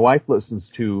groups that my wife listens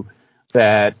to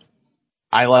that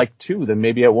I like too. That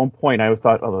maybe at one point I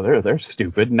thought, oh, they're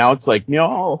stupid. Now it's like,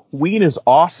 Ween is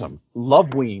awesome.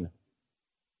 Love Ween.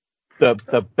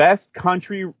 The best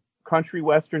country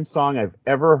western song I've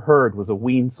ever heard was a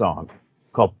Ween song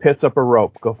called Piss Up a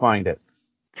Rope. Go find it.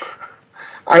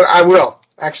 I will.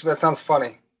 Actually, that sounds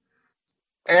funny.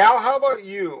 Al, how about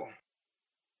you?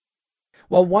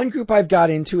 Well, one group I've got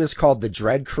into is called the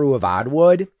Dread Crew of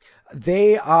Oddwood.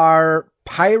 They are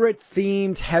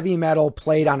pirate-themed heavy metal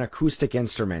played on acoustic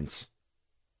instruments.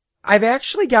 I've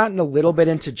actually gotten a little bit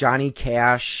into Johnny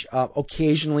Cash.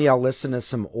 Occasionally I'll listen to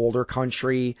some older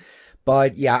country.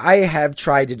 But yeah, I have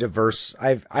tried to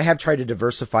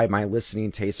diversify my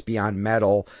listening taste beyond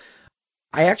metal.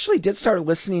 I actually did start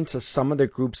listening to some of the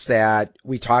groups that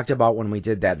we talked about when we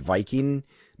did that Viking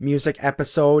music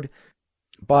episode.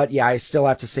 But yeah, I still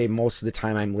have to say most of the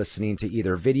time I'm listening to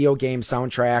either video game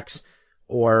soundtracks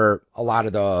or a lot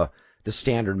of the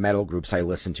standard metal groups I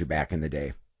listened to back in the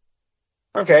day.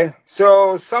 Okay,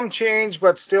 so some change,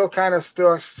 but still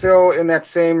still in that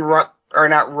same rut, or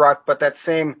not rut, but that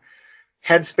same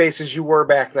headspace as you were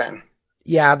back then.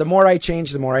 Yeah, the more I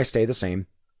change, the more I stay the same.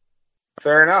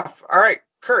 Fair enough. All right,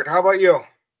 Kurt, how about you?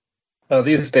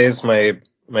 These days, my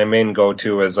main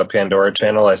go-to is a Pandora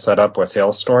channel I set up with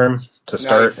Hailstorm to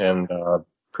start, Nice. and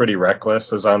Pretty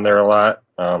Reckless is on there a lot.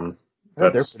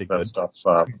 They're pretty good. Stuff.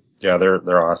 Yeah,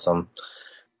 they're awesome.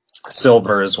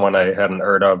 Silver is one I hadn't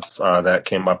heard of that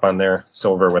came up on there.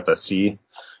 Silver with a C.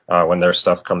 When their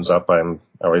stuff comes up, I'm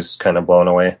always kind of blown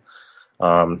away.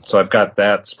 So I've got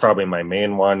that's probably my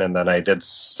main one, and then I did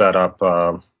set up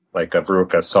like a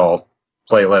Veruca Salt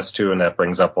playlist too, and that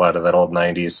brings up a lot of that old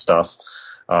 90s stuff.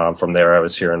 From there, I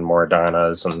was hearing more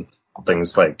Donnas and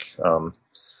things like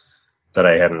that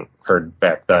I hadn't heard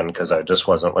back then because I just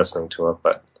wasn't listening to it.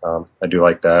 But I do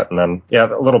like that. And then, yeah,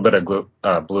 a little bit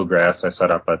of bluegrass. I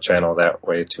set up a channel that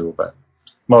way too, but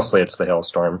mostly it's the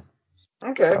Hailstorm.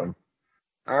 Okay.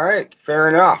 All right, fair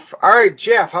enough. All right,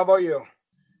 Jeff, how about you?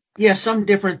 Yeah, some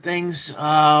different things.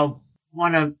 I've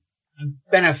been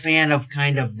a fan of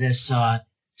kind of this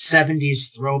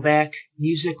 70s throwback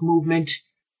music movement.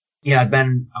 Yeah, I've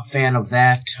been a fan of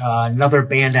that. Another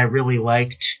band I really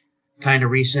liked, kind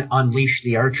of recent, Unleash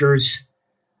the Archers.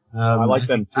 I like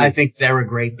them too. I think they're a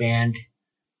great band.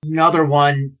 Another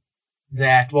one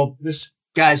that, well, this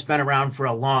guy's been around for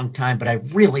a long time, but I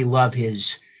really love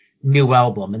his new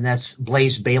album, and that's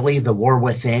Blaze Bayley, The War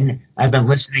Within. I've been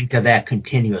listening to that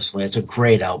continuously. It's a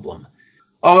great album.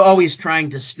 Always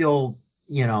trying to still,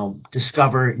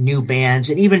 discover new bands,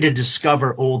 and even to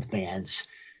discover old bands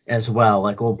as well,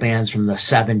 like old bands from the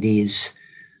 70s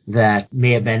that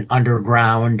may have been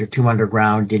underground or too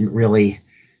underground, didn't really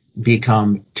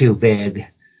become too big.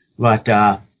 But,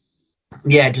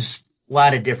 yeah, just a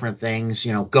lot of different things.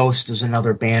 Ghost is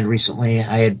another band recently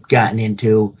I had gotten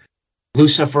into.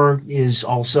 Lucifer is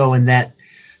also in that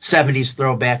 70s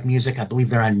throwback music. I believe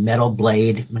they're on Metal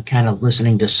Blade. I'm kind of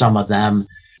listening to some of them.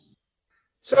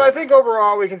 So I think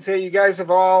overall we can say you guys have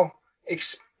all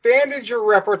expanded your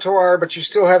repertoire, but you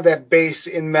still have that base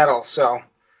in metal. So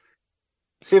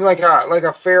seemed like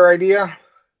a fair idea.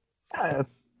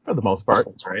 For the most part.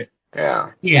 That's right.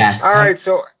 Yeah. Yeah. All right.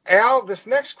 So Al, this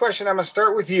next question I'm going to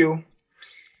start with you,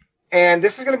 and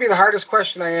this is going to be the hardest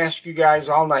question I ask you guys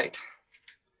all night,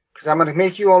 because I'm going to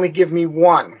make you only give me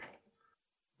one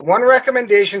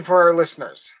recommendation for our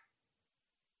listeners.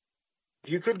 If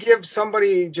you could give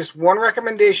somebody just one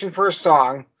recommendation for a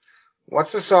song,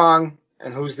 what's the song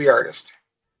and who's the artist?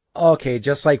 Okay,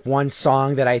 just like one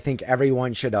song that I think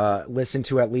everyone should listen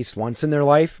to at least once in their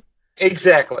life.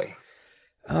 Exactly.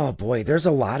 Oh boy, there's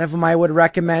a lot of them I would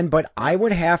recommend, but I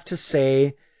would have to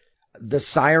say The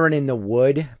Siren in the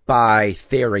Wood by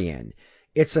Therion.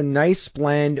 It's a nice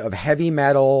blend of heavy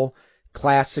metal,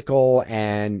 classical,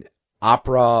 and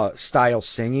opera style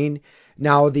singing.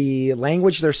 Now, the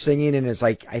language they're singing in is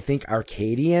like, I think,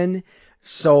 Arcadian.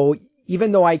 So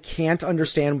even though I can't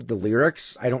understand the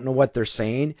lyrics, I don't know what they're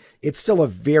saying, it's still a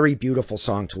very beautiful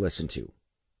song to listen to.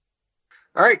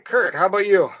 All right, Kurt, how about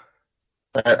you?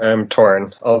 I'm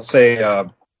torn. I'll say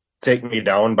Take Me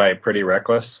Down by Pretty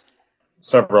Reckless.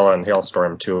 Several on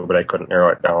Hailstorm too, but I couldn't narrow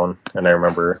it down. And I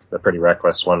remember the Pretty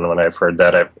Reckless one when I've heard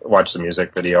that. I watched the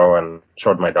music video and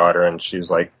showed my daughter, and she's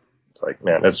like,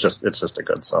 man, it's just a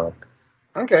good song.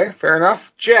 Okay, fair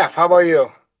enough. Jeff, how about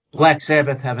you? Black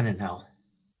Sabbath, Heaven and Hell.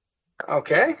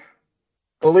 Okay.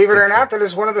 Believe it or not, that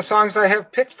is one of the songs I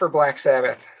have picked for Black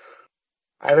Sabbath.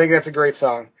 I think that's a great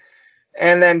song.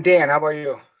 And then Dan, how about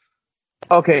you?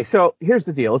 Okay, so here's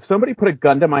the deal. If somebody put a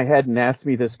gun to my head and asked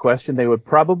me this question, they would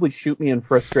probably shoot me in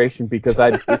frustration because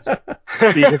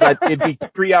it'd be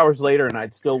 3 hours later and I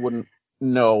still wouldn't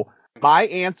know. My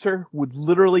answer would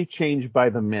literally change by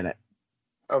the minute.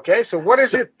 Okay, so what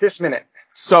is it this minute?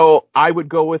 So I would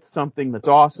go with something that's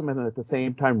awesome and at the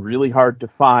same time really hard to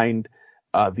find.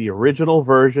 The original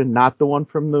version, not the one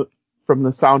from the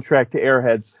soundtrack to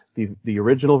Airheads, the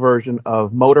original version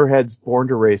of Motorhead's Born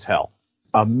to Raise Hell.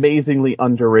 Amazingly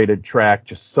underrated track,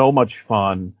 just so much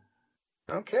fun.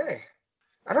 Okay.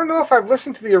 I don't know if I've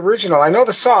listened to the original. I know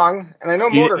the song, and I know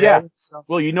Motorhead. Yeah. So.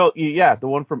 Well, the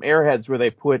one from Airheads where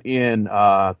they put in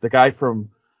the guy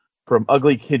from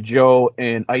Ugly Kid Joe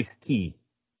and Ice-T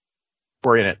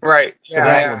were in it. Right. So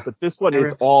that one. But this one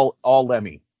is all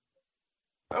Lemmy.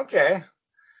 Okay.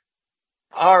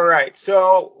 All right.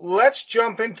 So let's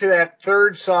jump into that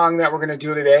third song that we're going to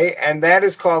do today, and that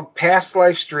is called Past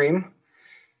Life's Dream.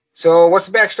 So what's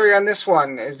the backstory on this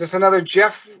one? Is this another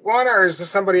Jeff one, or is this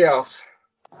somebody else?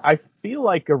 I feel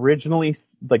like originally,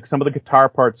 like some of the guitar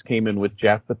parts came in with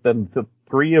Jeff, but then the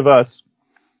three of us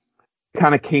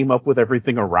kind of came up with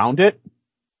everything around it.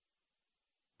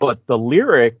 But the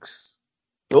lyrics,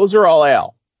 those are all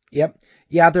Al. Yep.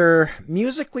 Yeah, they're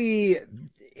musically,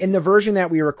 in the version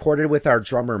that we recorded with our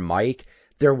drummer Mike,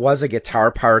 there was a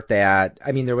guitar part that,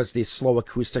 I mean, there was the slow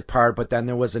acoustic part, but then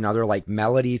there was another like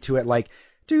melody to it, like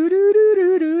do do do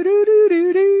do do do do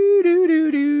do do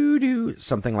do do do,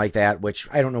 something like that, which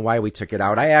I don't know why we took it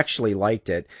out. I actually liked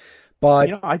it,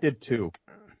 but I did too.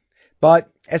 But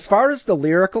as far as the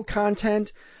lyrical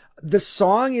content, the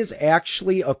song is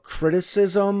actually a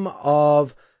criticism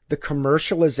of the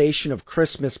commercialization of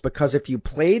Christmas, because if you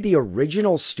play the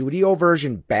original studio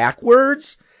version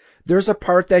backwards, there's a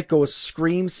part that goes,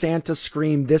 "Scream, Santa,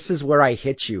 scream, this is where I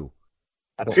hit you."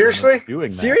 Seriously?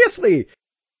 Doing that. Seriously?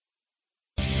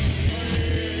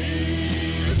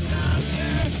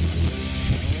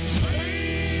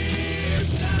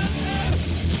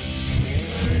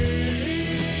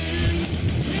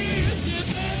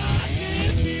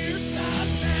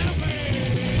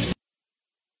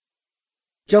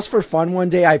 Just for fun, one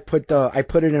day I put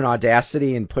it in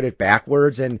Audacity and put it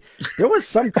backwards, and there was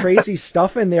some crazy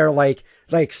stuff in there, like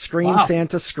 "Scream, Wow.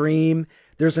 Santa, scream."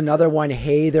 There's another one,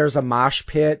 "Hey, there's a mosh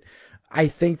pit." I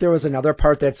think there was another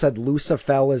part that said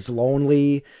 "Lucifel is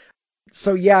lonely."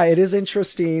 So yeah, it is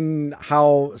interesting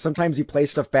how sometimes you play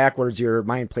stuff backwards, your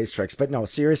mind plays tricks. But no,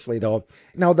 seriously though,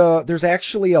 there's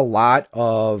actually a lot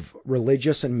of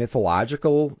religious and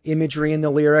mythological imagery in the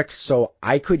lyrics, so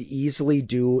I could easily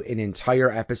do an entire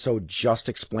episode just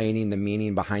explaining the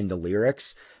meaning behind the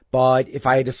lyrics. But if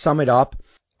I had to sum it up,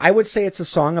 I would say it's a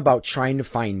song about trying to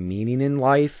find meaning in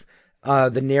life.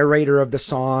 The narrator of the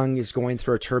song is going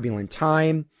through a turbulent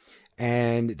time,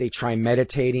 and they try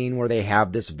meditating, where they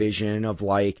have this vision of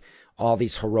like all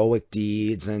these heroic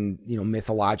deeds and,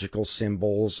 mythological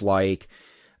symbols, like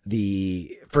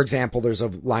for example, there's a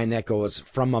line that goes,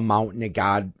 "From a mountain a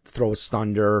god throws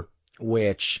thunder,"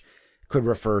 which could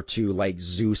refer to like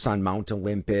Zeus on Mount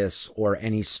Olympus or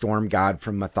any storm god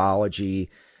from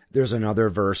mythology. There's another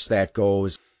verse that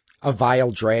goes, "A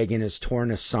vile dragon is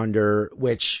torn asunder,"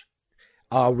 which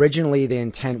originally the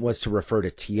intent was to refer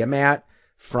to Tiamat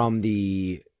from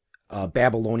the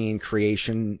Babylonian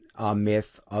creation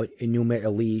myth, Enuma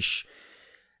Elish.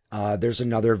 There's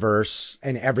another verse,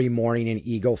 "And every morning an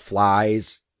eagle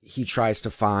flies." He tries to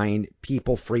find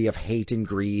people free of hate and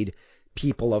greed,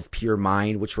 people of pure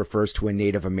mind, which refers to a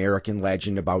Native American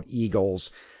legend about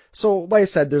eagles. So, like I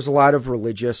said, there's a lot of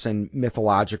religious and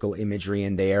mythological imagery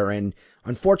in there, and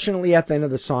unfortunately, at the end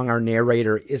of the song, our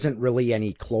narrator isn't really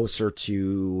any closer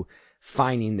to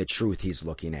finding the truth he's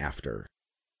looking after.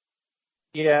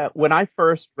 Yeah, when I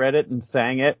first read it and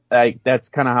sang it, that's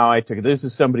kind of how I took it. This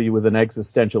is somebody with an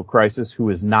existential crisis who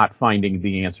is not finding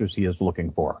the answers he is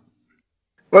looking for.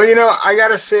 Well, I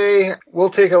gotta say, we'll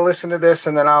take a listen to this,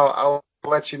 and then I'll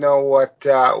let you know what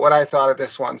I thought of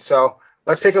this one. So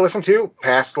let's take a listen to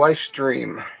Past Life's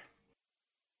Dream.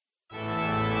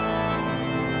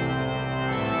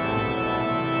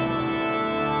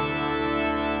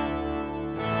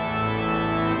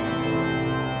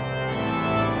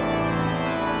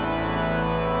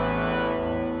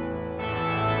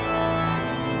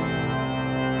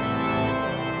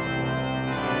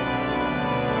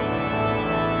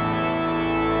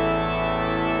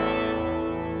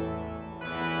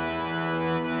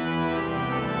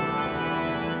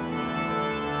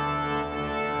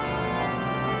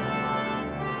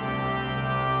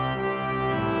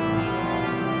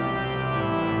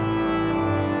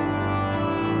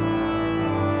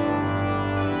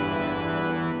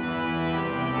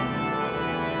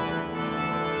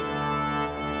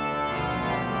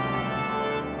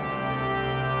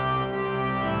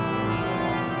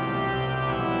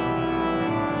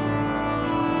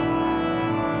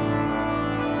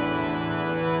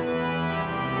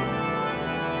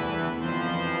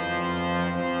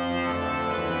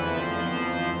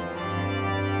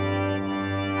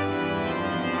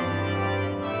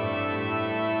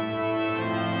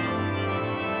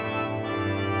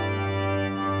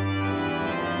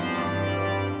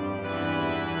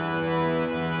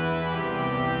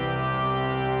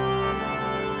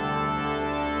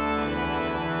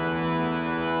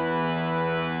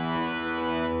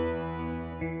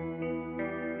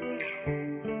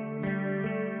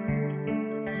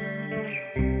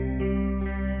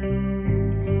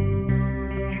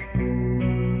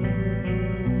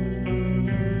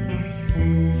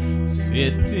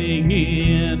 Sitting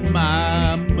in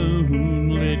my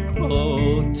moonlit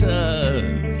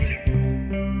quarters,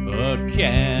 a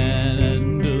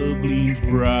candle gleams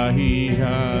bright,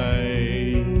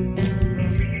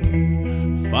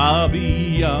 far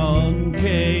beyond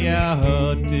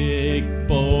chaotic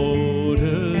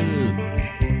borders.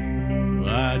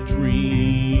 I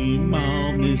dream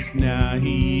on this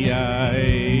night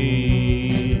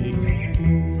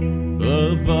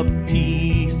of a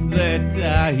peace that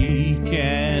I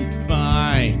can't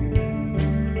find.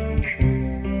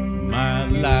 My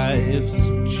life's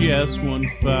just one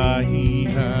fight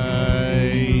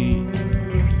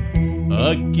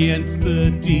against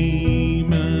the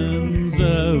demons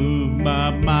of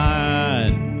my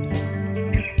mind.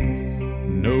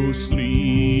 No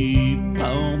sleep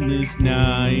on this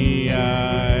night.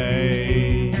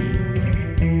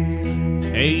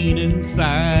 Pain and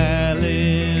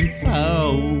silence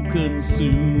all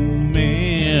consuming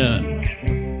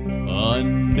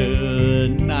under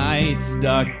night's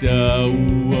dark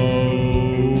dome.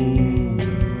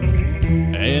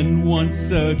 And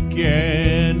once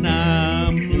again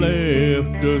I'm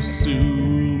left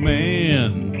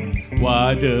assuming,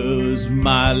 why does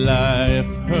my life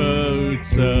hurt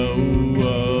so?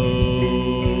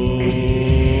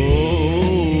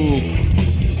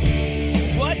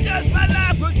 What does my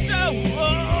life hurt so?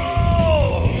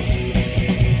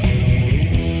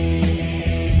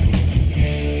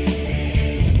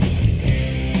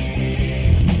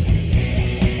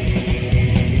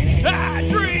 I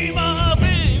dream of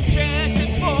enchanted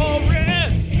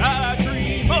forests. I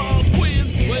dream of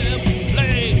windswept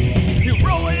plains,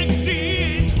 heroic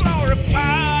deeds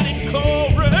glorified in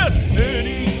chorus.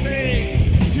 Anything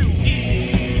to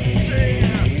ease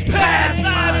this past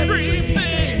life dream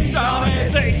things on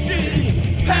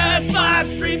SAC. Past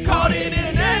life dream caught in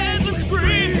an endless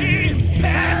scream.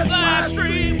 Past life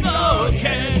dream, the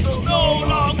candle no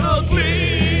longer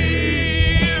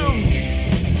gleam.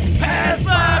 Past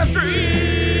life dream.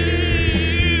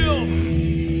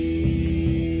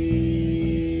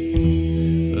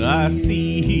 I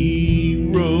see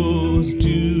heroes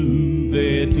do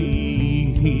their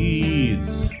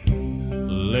deeds,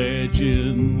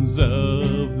 legends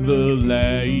of the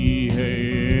land,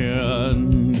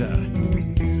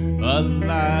 a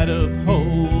light of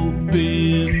hope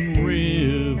in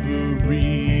reveries,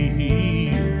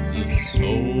 a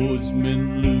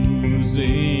swordsman losing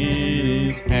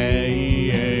his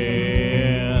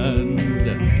hand,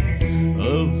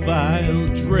 a vile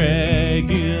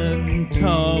dragon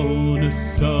torn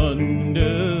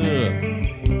asunder,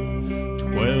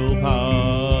 12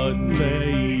 hard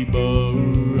laborers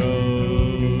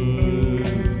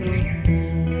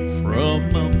from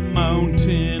a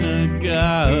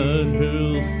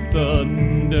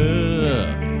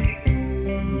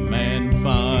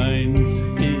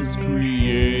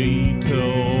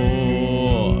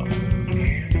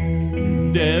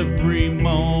And every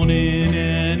morning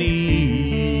an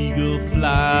eagle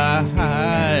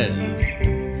flies.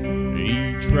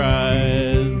 He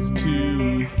tries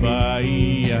to fight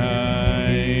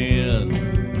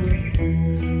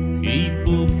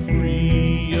people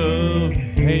free of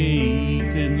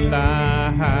hate and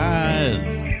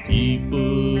lies.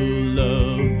 People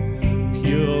of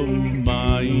pure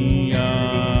mind.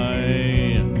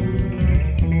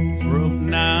 From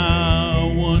now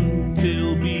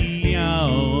until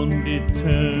beyond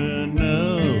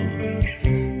eternal,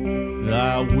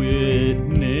 I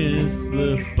witness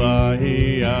the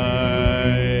fire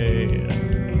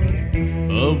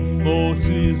of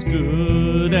forces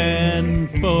good and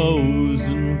foes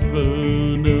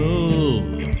infernal,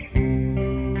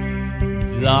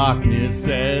 darkness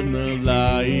and the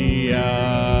light.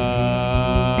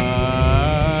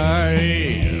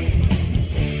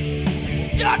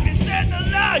 Darkness and the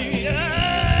light.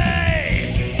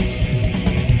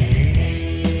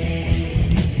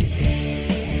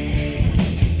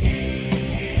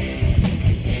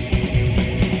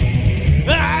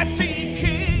 I see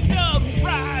kingdoms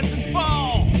rise and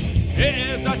fall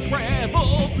as I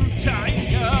travel through time.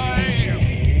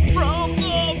 From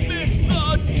the mist the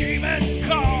demons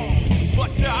call,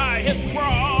 but I have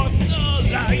crossed the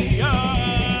line.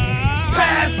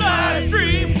 Past live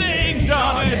stream things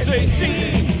on as they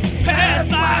seem.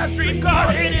 Past live stream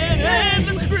caught in an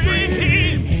endless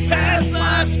scream. Past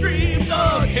live stream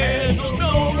the candle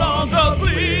no longer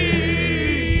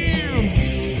gleams.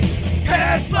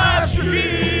 Past live stream.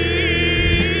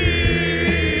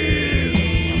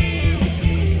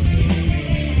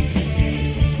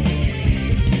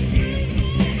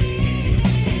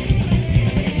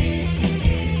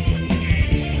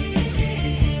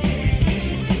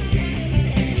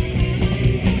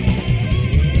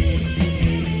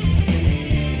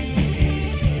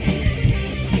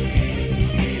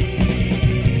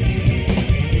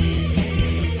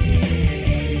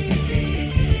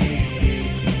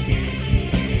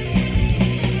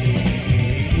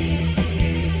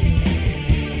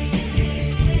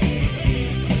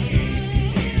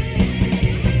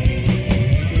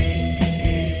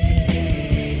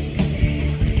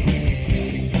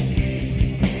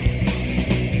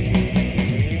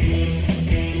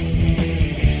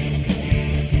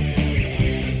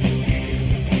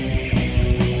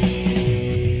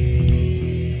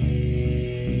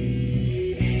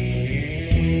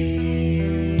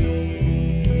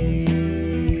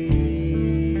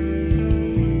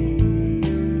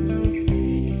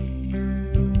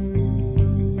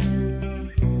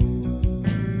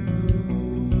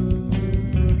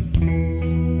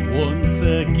 Once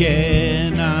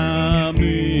again I'm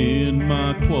in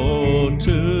my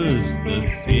quarters. The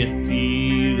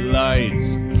city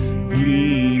lights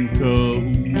gleam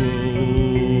cold,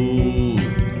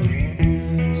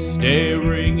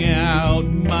 staring out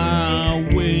my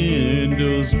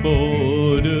window's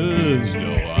borders.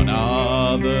 Gone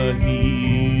are the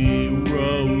heroes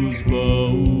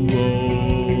bold,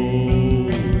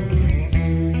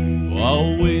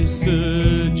 always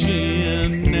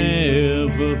searching,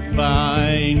 never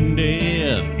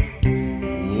finding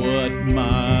what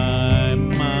my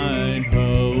mind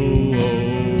holds.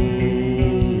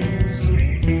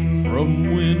 From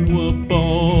when we're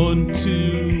born to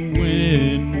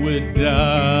when we're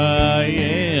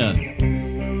dying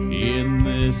in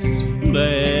this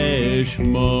flesh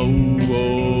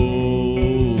mold,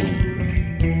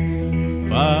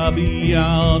 far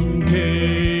beyond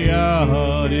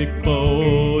chaotic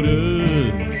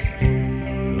borders,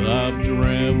 I've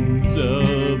dreamt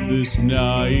of this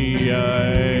night,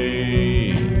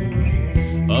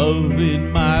 of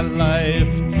in my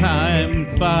lifetime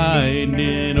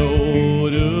finding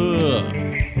order,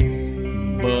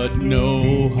 but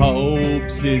no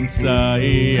hopes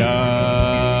inside.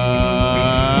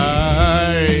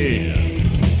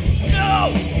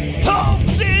 No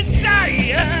hopes inside.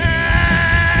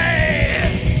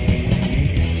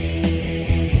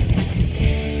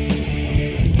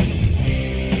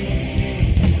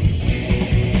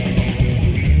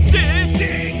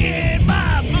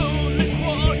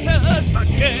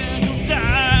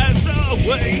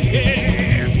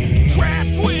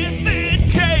 Trapped within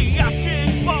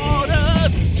chaotic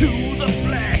borders, to the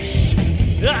flesh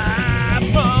I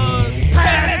must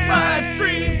pass live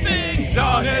stream things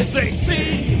on as they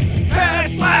seem.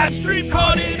 Pass live stream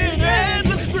caught in an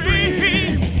endless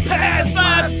stream. Pass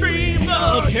live stream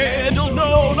the candle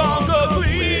no longer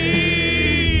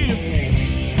gleams.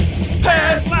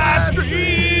 Pass live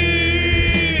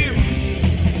stream.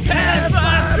 Pass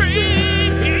live stream.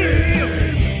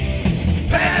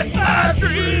 Pass live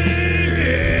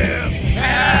stream.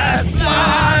 Pass live.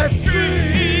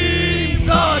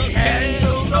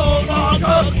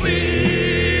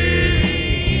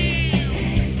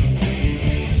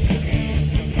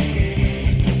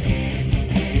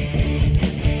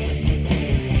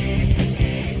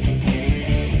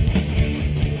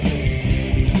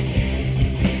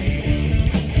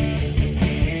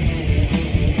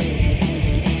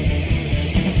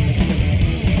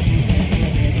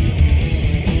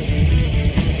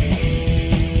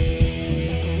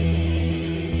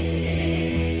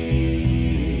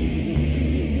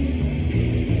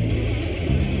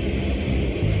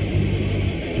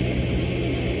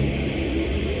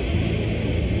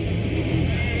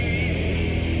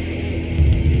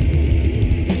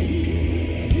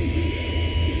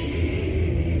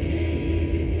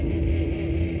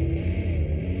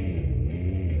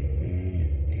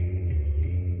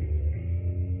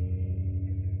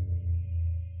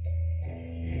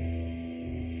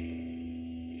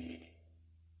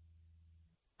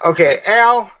 Okay,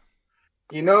 Al,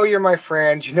 you know you're my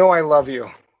friend. You know I love you.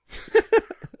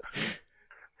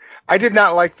 I did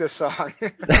not like this song.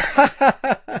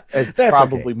 It's That's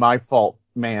probably okay. my fault,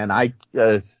 man.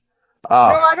 No,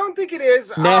 I don't think it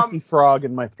is. Nasty frog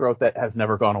in my throat that has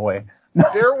never gone away.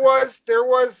 There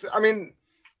was, I mean,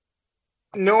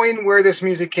 knowing where this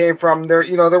music came from,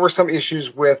 there were some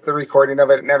issues with the recording of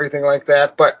it and everything like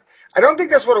that, but I don't think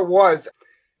that's what it was.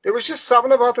 There was just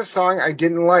something about the song I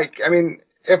didn't like. I mean,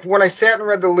 when I sat and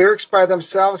read the lyrics by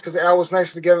themselves, because Al was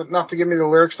nice enough to give me the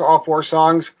lyrics to all 4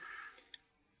 songs,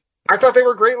 I thought they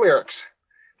were great lyrics.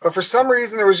 But for some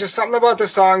reason, there was just something about the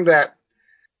song that,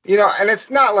 and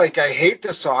it's not like I hate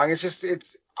the song. It's just,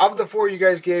 of the 4 you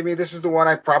guys gave me, this is the one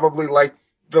I probably like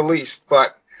the least.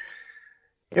 But,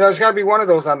 there's got to be one of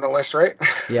those on the list, right?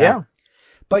 Yeah.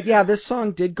 But yeah, this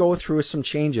song did go through some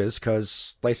changes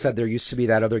because, like I said, there used to be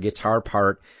that other guitar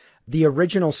part. The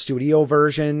original studio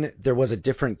version, there was a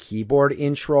different keyboard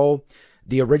intro.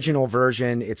 The original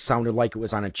version, it sounded like it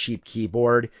was on a cheap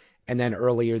keyboard. And then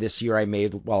earlier this year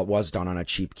it was done on a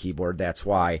cheap keyboard, that's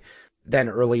why. Then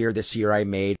earlier this year I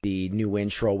made the new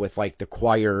intro with like the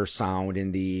choir sound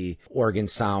and the organ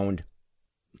sound.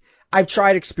 I've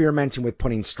tried experimenting with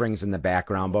putting strings in the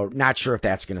background, but not sure if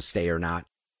that's going to stay or not.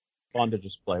 Fun to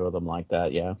just play with them like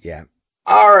that, yeah. Yeah.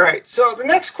 All right. So the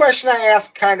next question I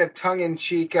ask kind of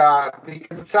tongue-in-cheek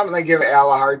because it's something I give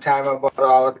Al a hard time about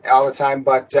all the time,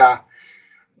 but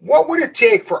what would it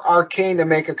take for Arcane to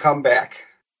make a comeback?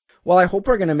 Well, I hope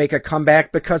we're going to make a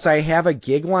comeback because I have a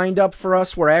gig lined up for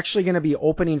us. We're actually going to be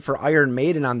opening for Iron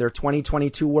Maiden on their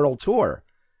 2022 World Tour.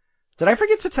 Did I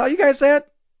forget to tell you guys that?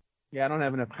 Yeah, I don't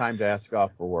have enough time to ask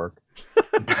off for work.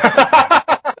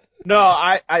 No,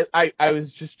 I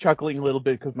was just chuckling a little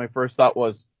bit because my first thought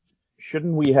was,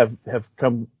 shouldn't we have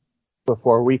come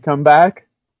before we come back?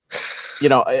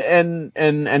 And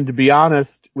to be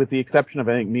honest, with the exception of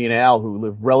I think me and Al, who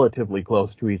live relatively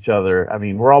close to each other, I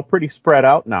mean, we're all pretty spread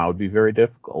out now. It'd be very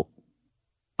difficult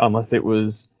unless it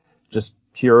was just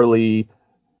purely,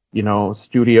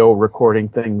 studio recording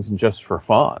things and just for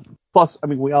fun. Plus, I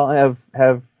mean, we all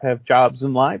have jobs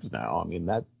and lives now. I mean,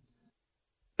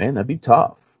 that'd be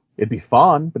tough. It'd be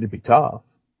fun, but it'd be tough.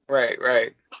 Right.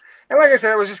 And like I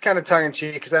said, it was just kind of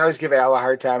tongue-in-cheek because I always give Al a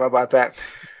hard time about that.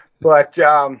 But,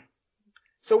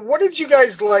 so what did you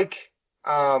guys like?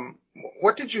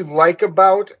 What did you like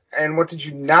about and what did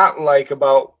you not like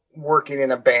about working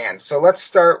in a band? So let's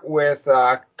start with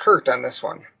Kurt on this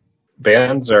one.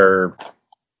 Bands are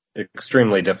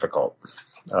extremely difficult.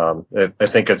 I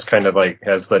think it's kind of like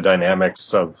has the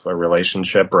dynamics of a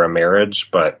relationship or a marriage,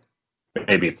 but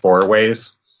maybe 4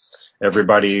 ways.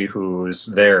 Everybody who's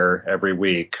there every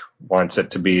week wants it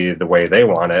to be the way they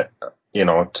want it,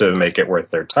 to make it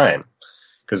worth their time.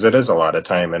 Because it is a lot of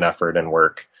time and effort and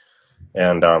work.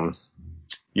 And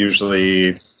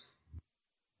usually,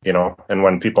 and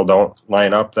when people don't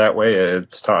line up that way,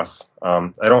 it's tough. I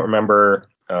don't remember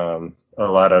a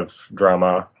lot of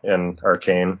drama in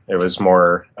Arcane. It was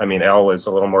more, Al was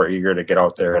a little more eager to get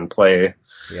out there and play,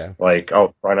 like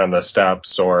out front on the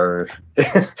steps or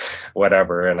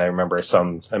whatever. And I remember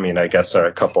I guess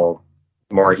a couple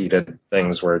more heated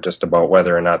things were just about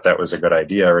whether or not that was a good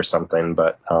idea or something.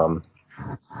 But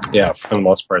yeah, for the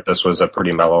most part, this was a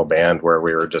pretty mellow band where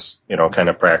we were just, kind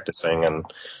of practicing. And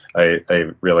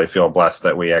I really feel blessed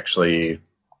that we actually,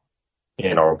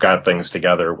 got things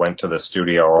together, went to the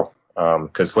studio.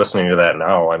 Because listening to that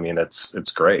now,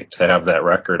 it's great to have that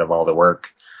record of all the work.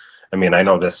 I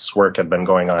know this work had been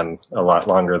going on a lot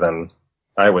longer than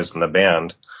I was in the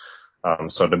band.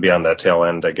 So to be on the tail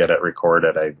end to get it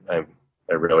recorded, I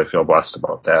really feel blessed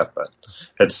about that. But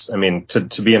it's,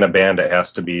 to be in a band, it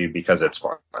has to be because it's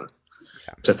fun.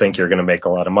 Yeah. To think you're going to make a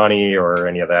lot of money or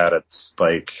any of that, it's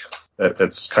like,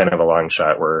 it's kind of a long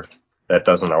shot where that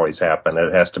doesn't always happen.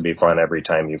 It has to be fun every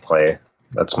time you play.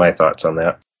 That's my thoughts on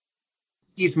that.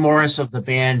 Keith Morris of the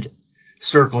band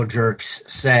Circle Jerks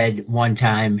said one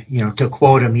time, to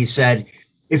quote him, he said,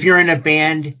 if you're in a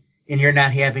band and you're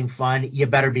not having fun, you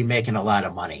better be making a lot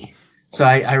of money. So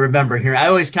I remember hearing, I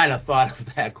always kind of thought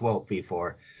of that quote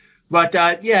before. But,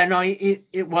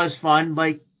 it was fun.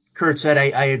 Like Kurt said,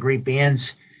 I agree.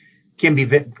 Bands can be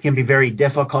very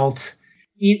difficult.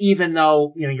 Even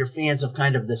though, you're fans of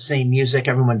kind of the same music,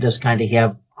 everyone does kind of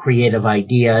have creative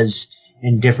ideas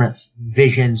and different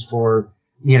visions for,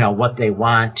 what they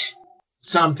want.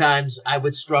 Sometimes I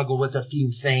would struggle with a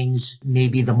few things,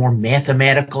 maybe the more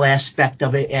mathematical aspect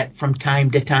of it from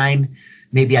time to time.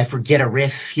 Maybe I forget a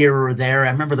riff here or there. I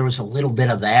remember there was a little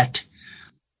bit of that.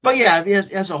 But yeah,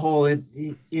 as a whole,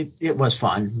 it was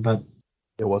fun. But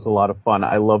It was a lot of fun.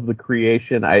 I love the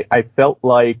creation. I felt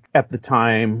like at the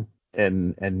time,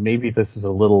 and maybe this is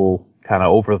a little kind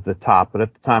of over the top, but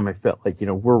at the time I felt like,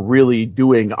 we're really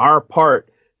doing our part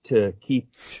to keep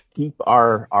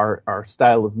our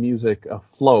style of music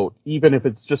afloat, even if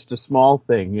it's just a small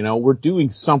thing. We're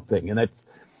doing something, and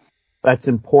that's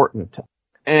important.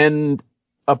 And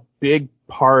a big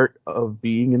part of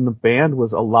being in the band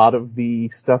was a lot of the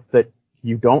stuff that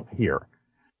you don't hear,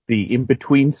 the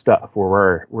in-between stuff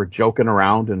where we're joking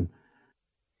around and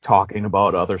talking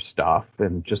about other stuff,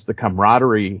 and just the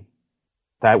camaraderie.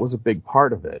 That was a big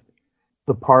part of it.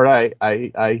 The part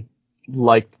I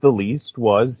liked the least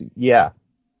was, it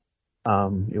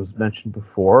was mentioned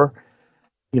before,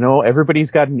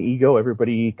 everybody's got an ego.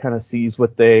 Everybody kind of sees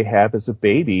what they have as a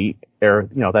baby, or,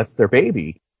 that's their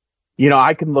baby.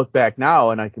 I can look back now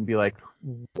and I can be like,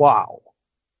 wow,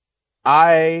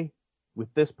 with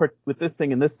this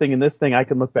thing and this thing and this thing, I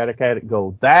can look back at it and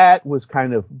go, that was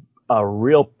kind of a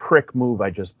real prick move I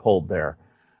just pulled there.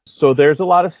 So there's a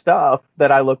lot of stuff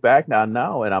that I look back on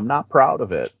now and I'm not proud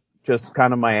of it. Just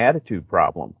kind of my attitude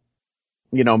problem.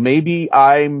 Maybe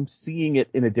I'm seeing it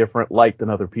in a different light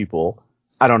than other people.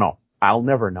 I don't know. I'll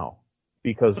never know,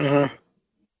 because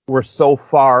we're so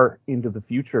far into the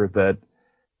future that,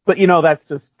 but that's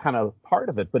just kind of part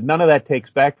of it. But none of that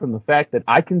takes back from the fact that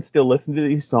I can still listen to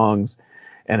these songs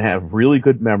and have really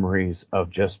good memories of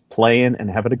just playing and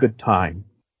having a good time.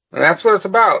 And that's what it's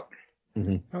about.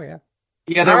 Mm-hmm. Oh, yeah.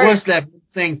 Yeah, there was that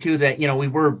thing, too, that, we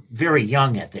were very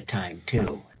young at the time,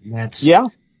 too. And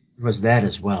was that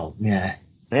as well. Yeah.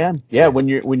 Yeah. When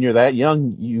you're that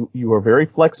young, you are very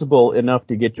flexible enough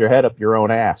to get your head up your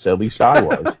own ass. At least I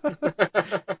was.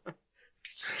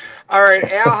 All right,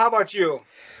 Al, how about you?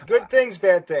 Good things,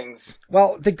 bad things.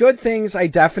 Well, the good things, I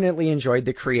definitely enjoyed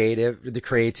the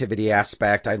creativity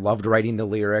aspect. I loved writing the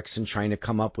lyrics and trying to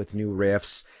come up with new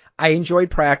riffs. I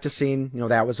enjoyed practicing.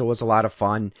 That was always a lot of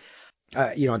fun.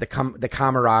 The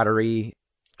camaraderie.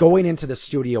 Going into the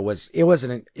studio was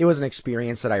an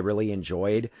experience that I really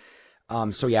enjoyed.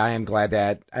 So yeah, I am glad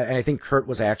that, and I think Kurt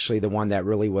was actually the one that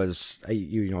really was,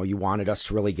 you wanted us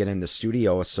to really get in the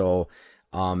studio. So,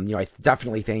 I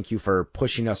definitely thank you for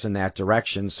pushing us in that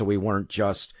direction, so we weren't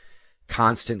just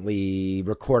constantly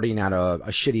recording on a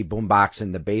shitty boombox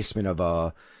in the basement of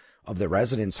the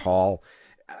residence hall.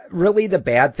 Really, the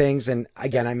bad things, and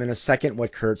again, I'm going to second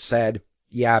what Kurt said.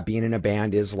 Yeah, being in a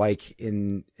band is like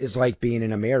being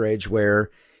in a marriage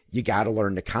where you got to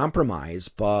learn to compromise,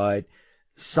 but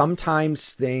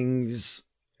sometimes things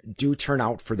do turn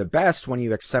out for the best when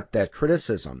you accept that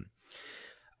criticism.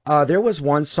 There was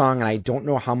one song, and I don't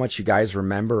know how much you guys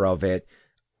remember of it.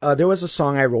 There was a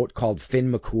song I wrote called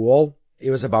Finn McCool.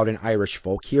 It was about an Irish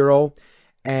folk hero,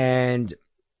 and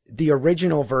the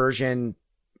original version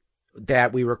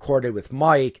that we recorded with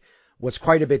Mike was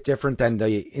quite a bit different than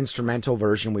the instrumental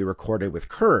version we recorded with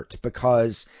Kurt,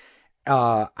 because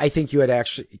I think you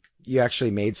actually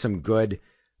made some good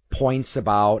points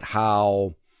about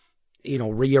how,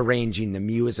 rearranging the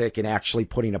music and actually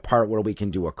putting a part where we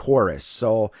can do a chorus.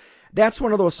 So that's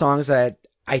one of those songs that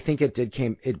I think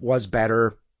it was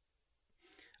better.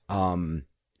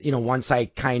 Once I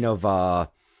kind of, I'm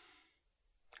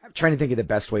trying to think of the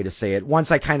best way to say it.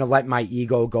 Once I kind of let my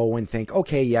ego go and think,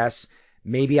 okay, yes,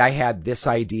 maybe I had this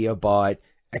idea, but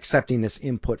accepting this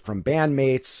input from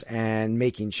bandmates and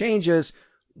making changes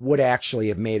would actually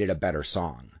have made it a better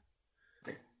song.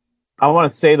 I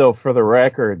want to say, though, for the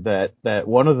record, that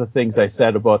one of the things I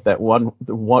said about there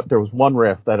was one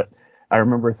riff that I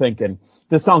remember thinking,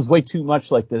 this sounds way too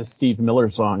much like this Steve Miller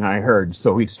song I heard.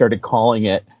 So we started calling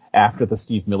it after the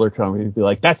Steve Miller song. We'd be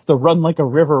like, that's the Run Like a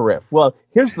River riff. Well,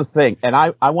 here's the thing. And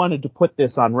I wanted to put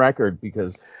this on record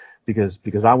because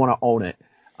I want to own it.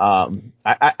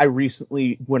 I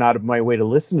recently went out of my way to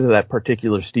listen to that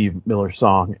particular Steve Miller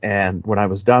song. And when I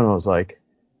was done, I was like,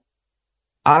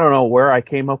 I don't know where I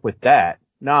came up with that.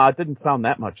 No, it didn't sound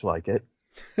that much like it.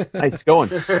 Nice going,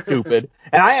 stupid.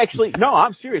 And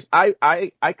I'm serious.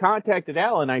 I contacted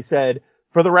Al and I said,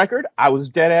 for the record, I was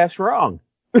dead ass wrong.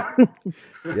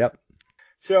 Yep.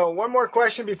 So one more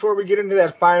question before we get into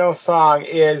that final song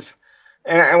is,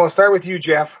 and we'll start with you,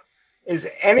 Jeff. Is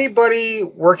anybody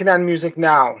working on music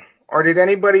now? Or did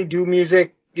anybody do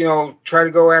music, try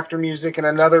to go after music in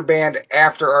another band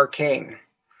after Arcane?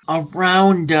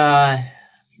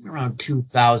 Around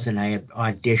 2000, I had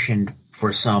auditioned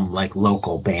for some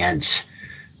local bands,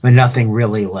 but nothing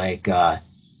really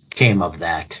came of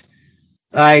that.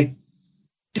 I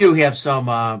do have some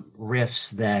riffs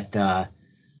that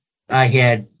I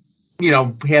had,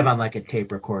 have on a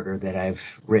tape recorder that I've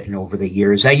written over the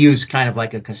years. I use kind of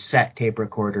like a cassette tape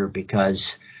recorder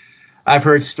because I've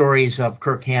heard stories of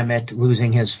Kirk Hammett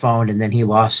losing his phone and then he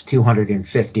lost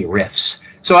 250 riffs.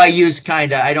 So I use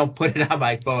I don't put it on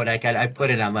my phone. I put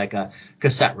it on like a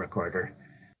cassette recorder.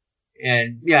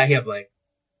 And yeah, I have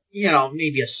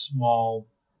maybe a small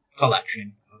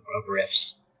collection of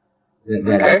riffs that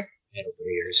I've had over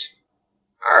the years.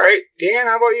 All right, Dan,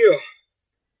 how about you?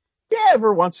 Yeah,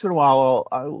 every once in a while,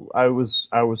 I was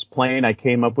playing. I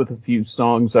came up with a few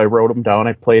songs. I wrote them down.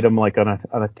 I played them like on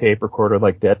a tape recorder,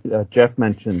 like that Jeff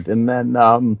mentioned. And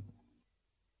then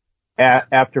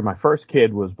after my first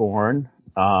kid was born,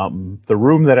 the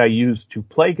room that I used to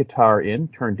play guitar in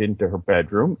turned into her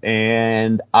bedroom,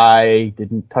 and I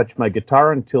didn't touch my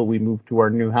guitar until we moved to our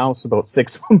new house about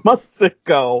 6 months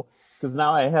ago. Because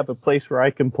now I have a place where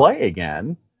I can play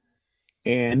again,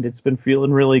 and it's been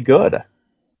feeling really good.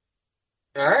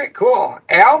 All right, cool.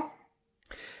 Al?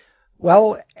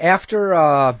 Well, after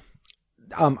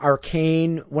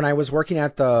Arcane, when I was working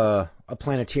at a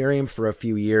planetarium for a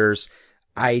few years,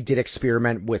 I did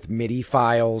experiment with MIDI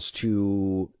files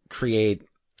to create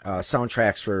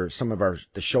soundtracks for some of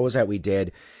the shows that we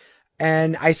did.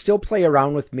 And I still play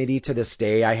around with MIDI to this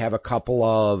day. I have a couple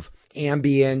of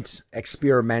ambient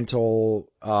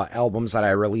experimental albums that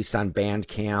I released on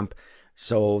Bandcamp.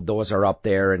 So those are up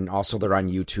there, and also they're on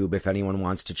YouTube if anyone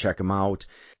wants to check them out.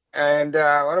 And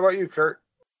what about you, Kurt?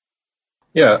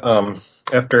 Yeah,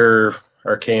 after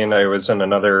Arcane, I was in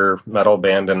another metal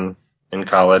band in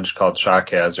college called Shock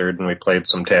Hazard, and we played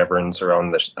some taverns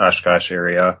around the Oshkosh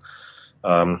area.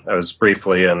 I was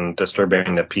briefly in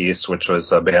Disturbing the Peace, which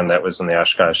was a band that was in the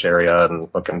Oshkosh area and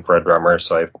looking for a drummer,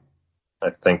 so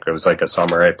I think it was like a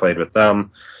summer I played with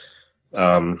them.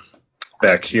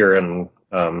 Back here in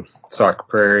Sauk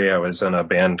Prairie, I was in a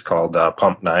band called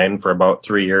Pump 9 for about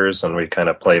 3 years, and we kind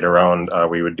of played around.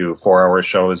 We would do 4-hour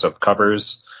shows of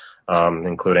covers,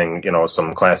 including,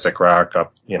 some classic rock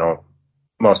up,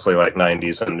 mostly like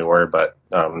 90s and newer, but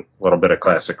a little bit of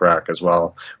classic rock as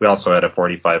well. We also had a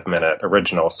 45-minute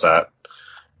original set,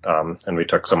 and we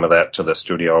took some of that to the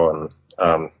studio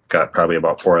and got probably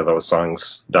about 4 of those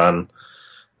songs done.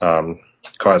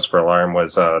 Cause for Alarm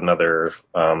was another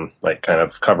like kind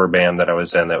of cover band that I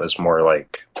was in that was more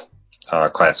like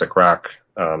classic rock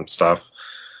stuff.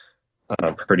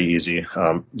 Pretty easy.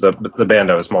 The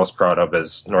band I was most proud of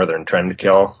is Northern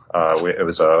Trendkill. It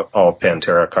was a all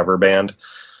Pantera cover band,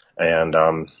 and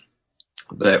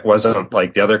it wasn't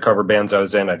like the other cover bands I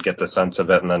was in. I'd get the sense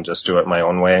of it and then just do it my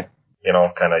own way,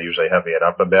 kind of usually heavy it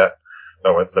up a bit.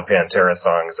 But with the Pantera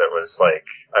songs, it was like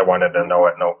I wanted to know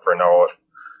it note for note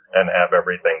and have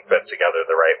everything fit together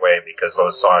the right way, because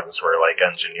those songs were like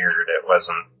engineered. It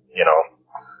wasn't,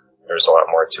 there's a lot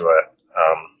more to it.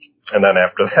 And then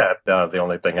after that, the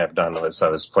only thing I've done was I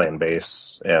was playing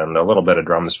bass and a little bit of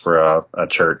drums for a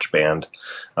church band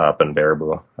up in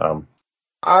Baraboo. All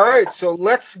right, so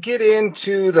let's get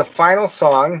into the final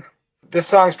song. This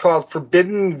song's called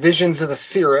Forbidden Visions of the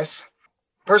Cirrus.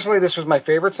 Personally, this was my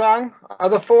favorite song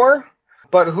of the 4,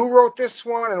 but who wrote this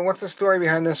one and what's the story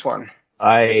behind this one?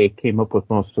 I came up with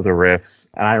most of the riffs,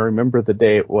 and I remember the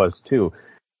day it was, too. It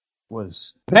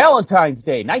was Valentine's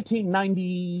Day,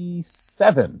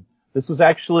 1997. This was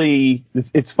actually,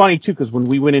 it's funny, too, because when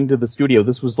we went into the studio,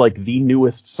 this was like the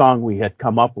newest song we had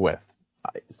come up with.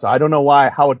 So I don't know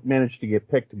how it managed to get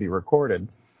picked to be recorded.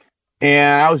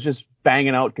 And I was just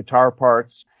banging out guitar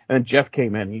parts, and then Jeff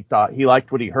came in. He thought he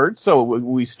liked what he heard, so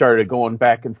we started going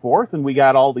back and forth, and we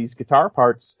got all these guitar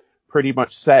parts pretty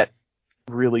much set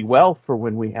really well for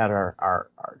when we had our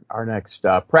next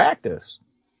practice.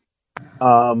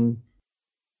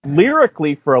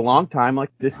 Lyrically, for a long time, like,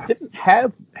 this didn't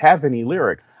have any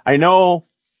lyric. I know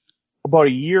about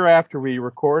a year after we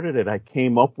recorded it, I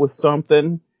came up with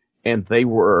something, and they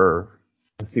were,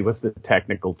 let's see, what's the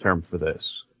technical term for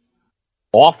this?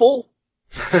 Awful?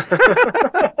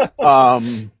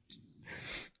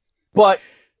 But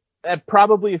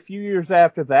probably a few years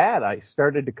after that, I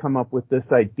started to come up with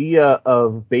this idea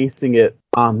of basing it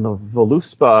on the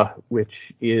Voluspa,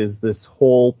 which is this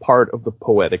whole part of the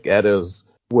Poetic Eddas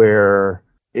where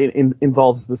it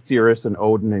involves the Cirrus and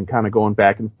Odin and kind of going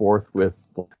back and forth with.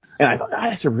 And I thought,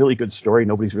 that's a really good story.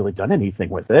 Nobody's really done anything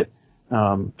with it.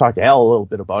 Talked to Al a little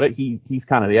bit about it. He's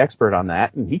kind of the expert on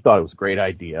that, and he thought it was a great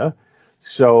idea.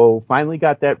 So finally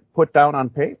got that put down on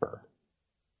paper.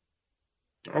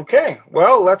 Okay,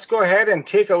 well, let's go ahead and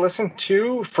take a listen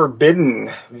to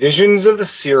Forbidden Visions of the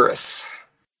Cirrus.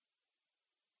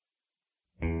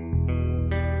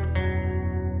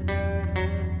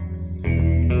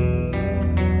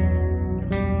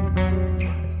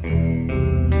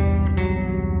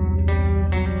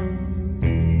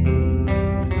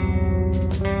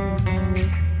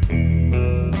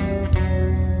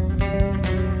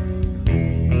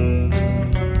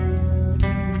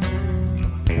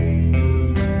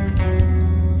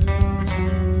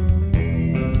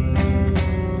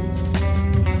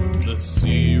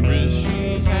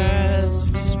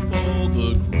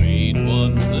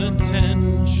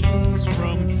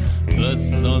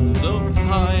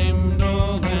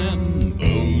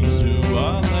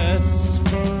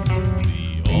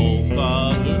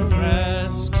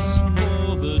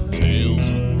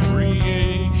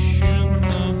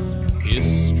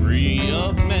 mystery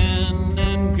of men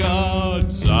and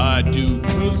gods I do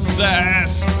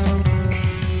possess.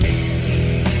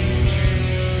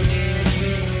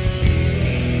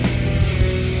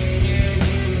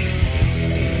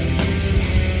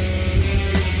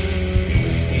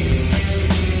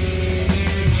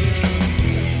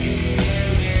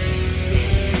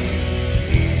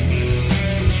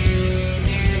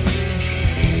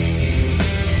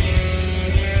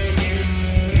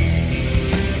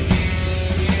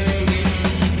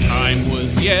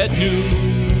 Yet new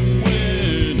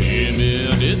when him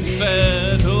it did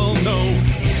settle, no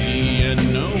sea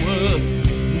and no earth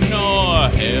nor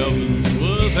heavens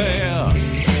were there.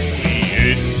 The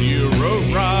Aesir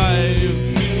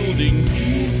arrived, building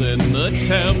pools and the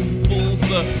temples,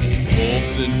 the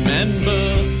wolves and men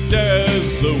birthed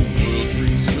as the world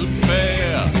tree stood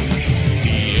fair.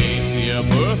 The Aesir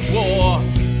birth war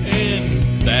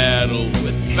in battle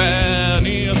with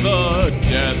Vanir, the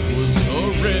death was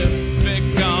horrific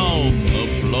on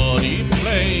the bloody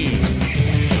plain.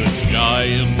 The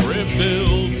giant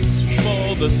rebuilds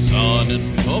for the sun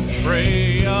and for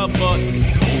Freya, but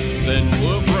hopes then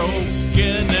were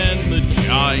broken and the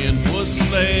giant was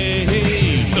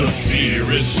slain. The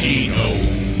seeress, she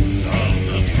knows of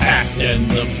the past and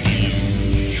the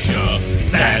future,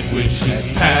 that which is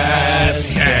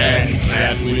past and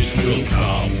that which will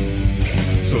come.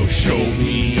 So show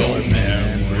me your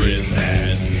memories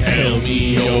and tell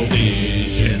me your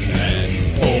visions and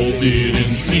forbidden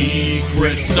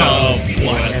secrets of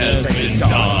what has been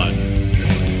done.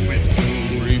 With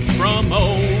glory from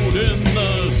Odin,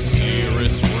 the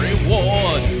seeress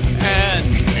reward,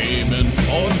 and payment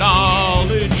for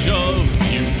knowledge of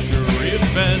future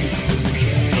events,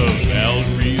 the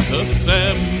Valkyries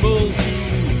assemble to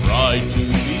ride to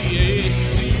the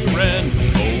Aesir, and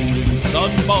Odin's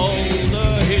son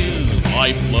Balder, his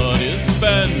lifeblood is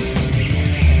spent.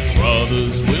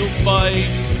 Brothers will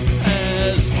fight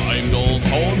as Heimdall's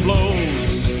horn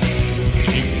blows.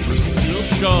 Yggdrasil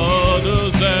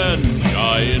shudders and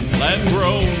giant land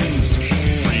groans.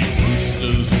 Three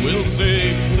roosters will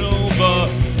signal the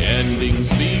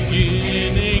ending's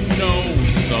beginning. No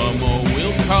summer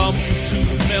will come to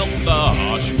melt the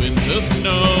harsh winter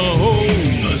snow.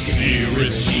 The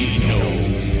seeress, she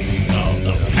knows of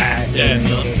the past and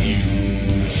the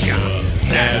future,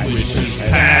 that which is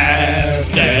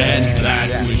past and that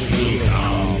which will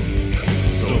come.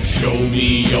 So show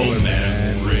me your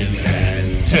memories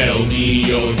and tell me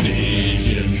your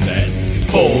visions and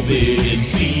forbidden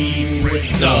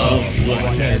secrets of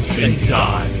what has been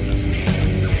done.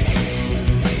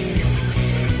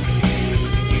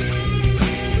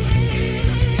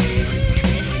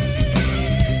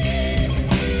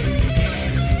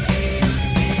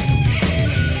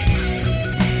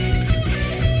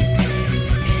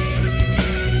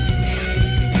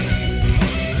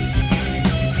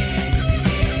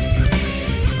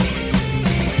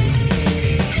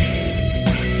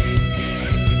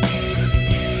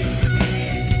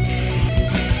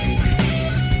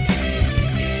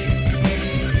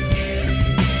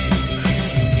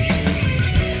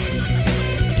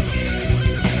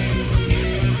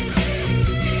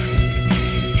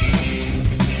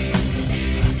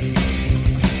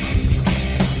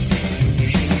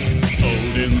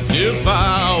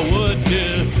 Devoured,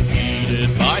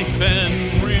 defeated by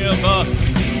Fenrir, the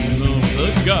doom of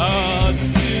the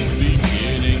gods is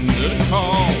beginning to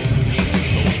call.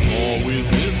 Thor with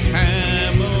his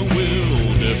hammer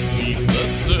will defeat the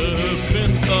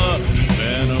serpent, the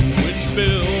venom which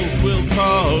spills will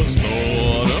cause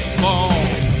Thor to fall.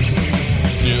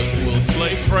 Sif will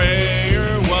slay Freyr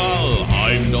while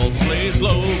Heimdall slays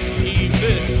Loki.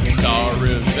 Vidar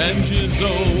revenges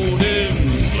Odin,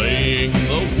 slaying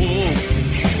the wolf.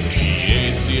 The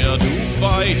Aesir do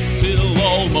fight till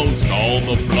almost all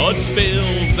the blood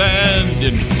spills, and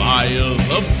in fires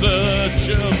of search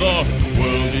the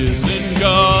world is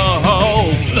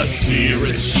engulfed. The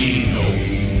seeress, she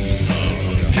knows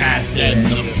of the past and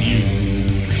the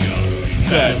future,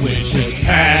 that which is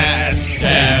past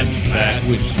and that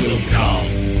which will come.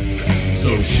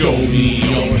 So show me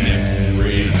your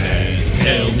memories and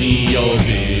tell me your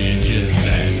visions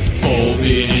and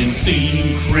forbidden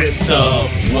secrets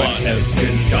of what has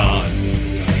been done.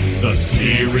 The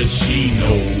seeress, she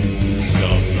knows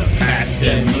of the past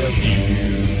and the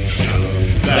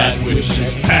future, that which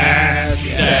is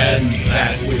past and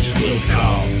that which will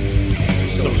come.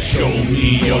 So show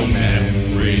me your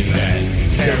memories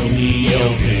and tell me your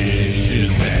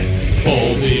visions and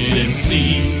forbidden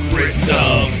secrets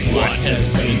of what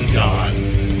has been done.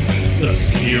 The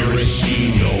seeress,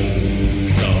 she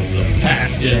knows of the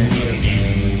past and the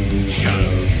future,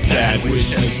 that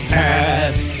which has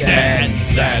passed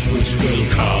that which will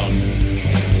come.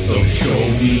 So show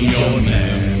me your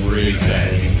memories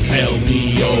and tell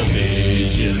me your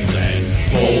visions and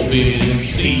forbidden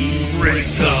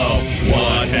secrets of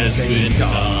what has been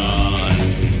done.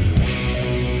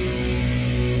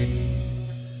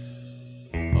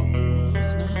 All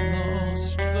is not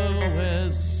lost, though,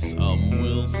 as some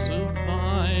will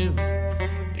survive.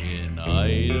 In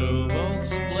idle or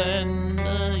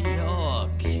splendor, your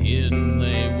kin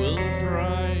they will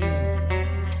thrive.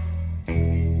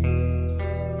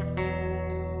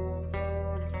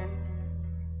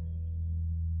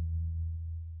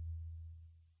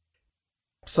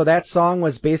 So that song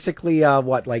was basically,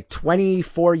 like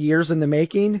 24 years in the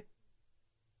making?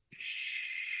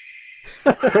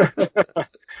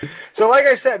 So like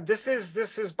I said, this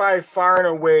is by far and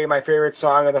away my favorite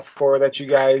song of the four that you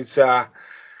guys let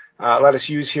us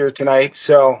use here tonight.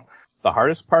 So The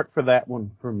hardest part for that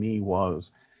one for me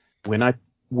was because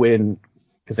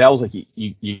Al was like,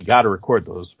 you got to record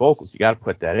those vocals, you got to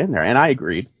put that in there, and I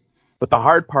agreed. But the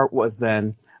hard part was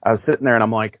then I was sitting there and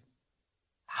I'm like,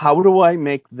 how do I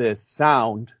make this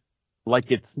sound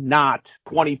like it's not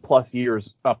 20 plus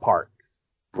years apart?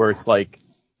 Where it's like,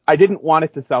 I didn't want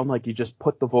it to sound like you just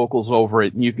put the vocals over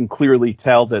it and you can clearly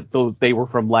tell that they were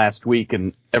from last week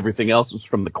and everything else was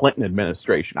from the Clinton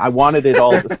administration. I wanted it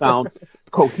all to sound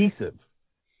cohesive,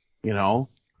 you know?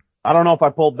 I don't know if I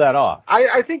pulled that off.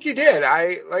 I think you did.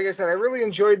 Like I said, I really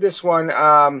enjoyed this one.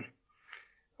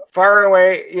 Far and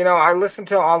away, I listened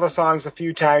to all the songs a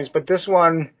few times, but this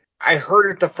one, I heard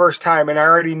it the first time and I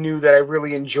already knew that I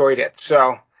really enjoyed it.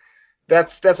 So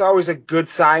that's always a good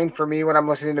sign for me when I'm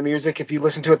listening to music. If you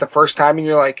listen to it the first time and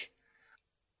you're like,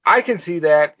 I can see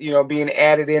that, being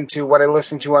added into what I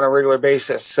listen to on a regular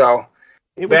basis. So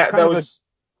it was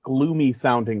a gloomy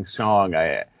sounding song.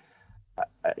 I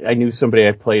knew somebody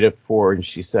I played it for and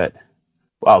she said,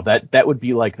 wow, that would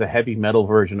be like the heavy metal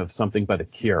version of something by The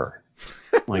Cure.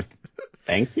 I'm like,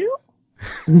 thank you.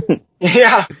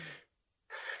 Yeah.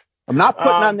 I'm not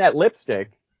putting on that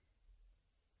lipstick.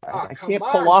 I can't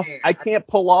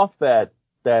pull off that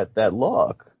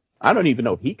look. I don't even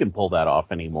know if he can pull that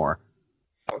off anymore.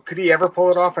 Could he ever pull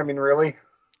it off? I mean, really?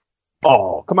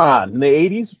 Oh, come on. In the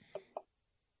 80s?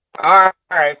 All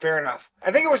right, fair enough.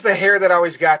 I think it was the hair that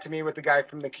always got to me with the guy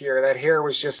from The Cure. That hair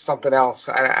was just something else.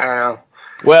 I don't know.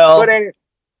 Well,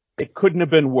 it couldn't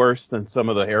have been worse than some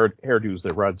of the hairdos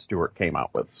that Rod Stewart came out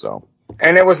with. So,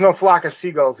 and it was no flock of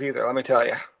seagulls either, let me tell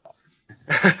you.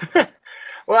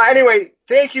 Well, anyway,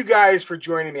 thank you guys for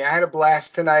joining me. I had a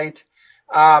blast tonight.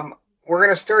 We're going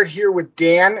to start here with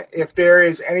Dan. If there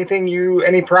is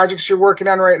any projects you're working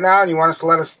on right now and you want us to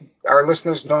let our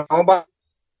listeners know about.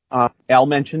 Al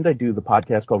mentioned I do the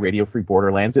podcast called Radio Free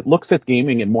Borderlands. It looks at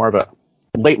gaming in more of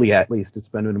lately at least, it's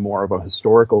been in more of a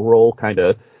historical role, kind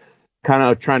of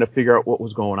trying to figure out what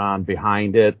was going on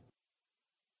behind it.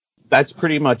 That's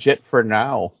pretty much it for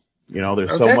now.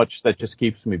 There's so much that just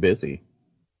keeps me busy.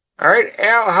 All right,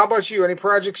 Al, how about you? Any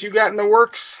projects you got in the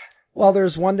works? Well,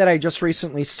 there's one that I just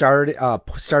recently started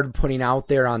putting out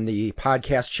there on the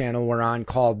podcast channel we're on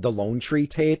called The Lone Tree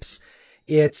Tapes.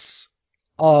 It's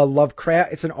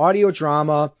it's an audio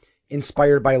drama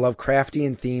inspired by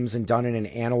Lovecraftian themes and done in an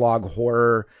analog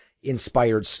horror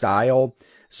inspired style.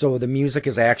 So the music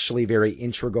is actually very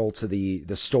integral to the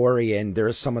story, and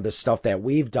there's some of the stuff that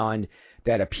we've done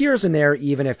that appears in there,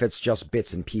 even if it's just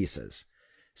bits and pieces.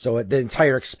 So the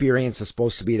entire experience is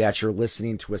supposed to be that you're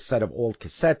listening to a set of old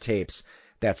cassette tapes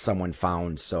that someone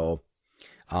found. So,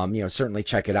 certainly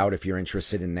check it out if you're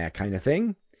interested in that kind of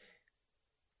thing.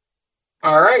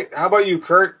 All right. How about you,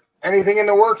 Kurt? Anything in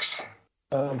the works?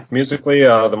 Musically,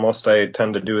 the most I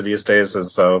tend to do these days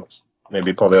is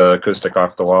maybe pull the acoustic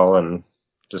off the wall and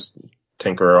just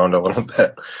tinker around a little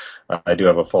bit. I do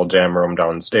have a full jam room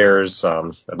downstairs.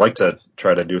 I'd like to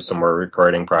try to do some more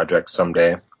recording projects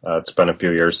someday. It's been a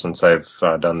few years since I've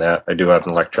done that. I do have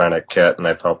an electronic kit, and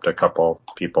I've helped a couple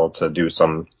people to do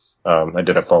some. I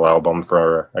did a full album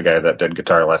for a guy that did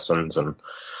guitar lessons and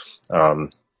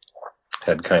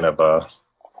had kind of a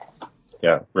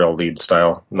real lead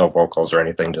style, no vocals or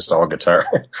anything, just all guitar.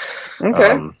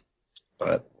 Okay.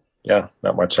 But yeah,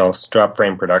 not much else. Drop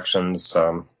Frame Productions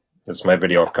is my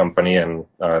video company, and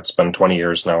it's been 20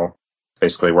 years now,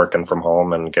 basically working from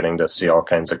home and getting to see all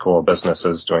kinds of cool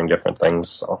businesses doing different things.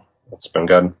 So it's been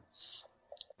good.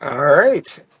 All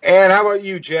right. And how about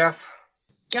you, Jeff?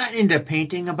 Got into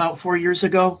painting about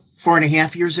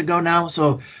 4.5 years ago now.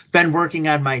 So been working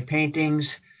on my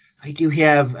paintings. I do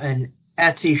have an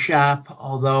Etsy shop,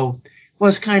 although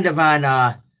was kind of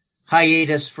on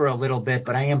hiatus for a little bit,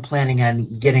 but I am planning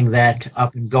on getting that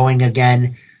up and going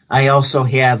again. I also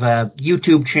have a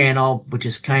YouTube channel, which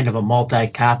is kind of a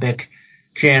multi-topic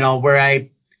channel where I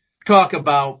talk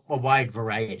about a wide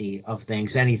variety of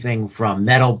things, anything from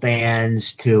metal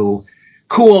bands to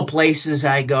cool places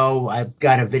I go. I've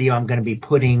got a video I'm going to be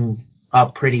putting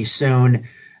up pretty soon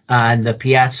on the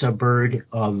Piazza Bird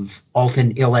of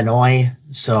Alton, Illinois.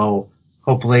 So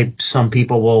hopefully some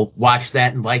people will watch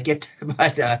that and like it.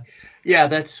 But yeah,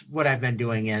 that's what I've been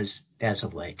doing as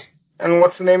of late. And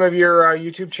what's the name of your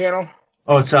YouTube channel?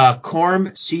 Oh, it's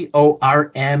Corm,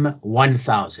 CORM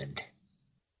 1000.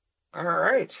 All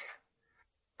right.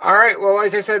 All right. Well,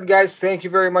 like I said, guys, thank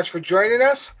you very much for joining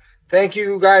us. Thank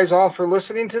you guys all for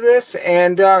listening to this.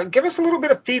 And give us a little bit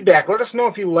of feedback. Let us know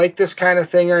if you like this kind of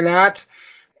thing or not.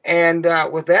 And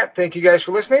with that, thank you guys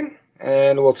for listening.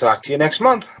 And we'll talk to you next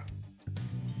month.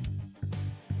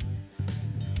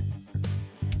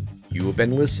 You have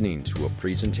been listening to a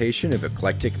presentation of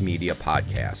Eclectic Media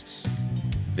Podcasts.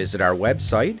 Visit our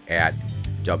website at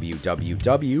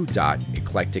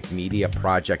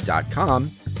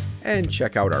www.eclecticmediaproject.com and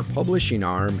check out our publishing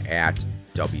arm at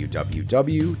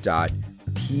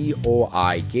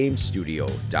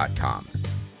www.poigamestudio.com.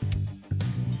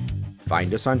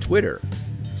 Find us on Twitter,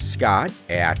 Scott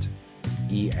at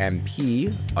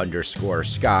EMP_Scott,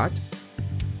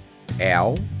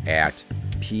 Al at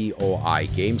POI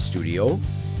Game Studio,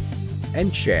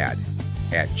 and Chad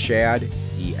at Chad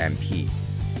EMP.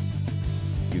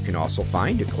 You can also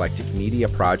find Eclectic Media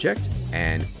Project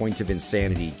and Point of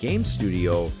Insanity Game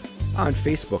Studio on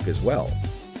Facebook as well.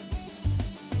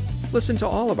 Listen to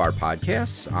all of our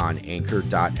podcasts on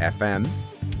Anchor.fm,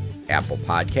 Apple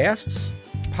Podcasts,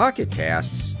 Pocket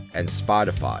Casts, and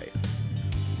Spotify.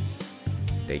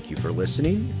 Thank you for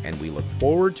listening, and we look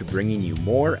forward to bringing you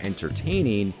more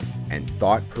entertaining and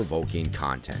thought-provoking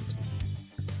content.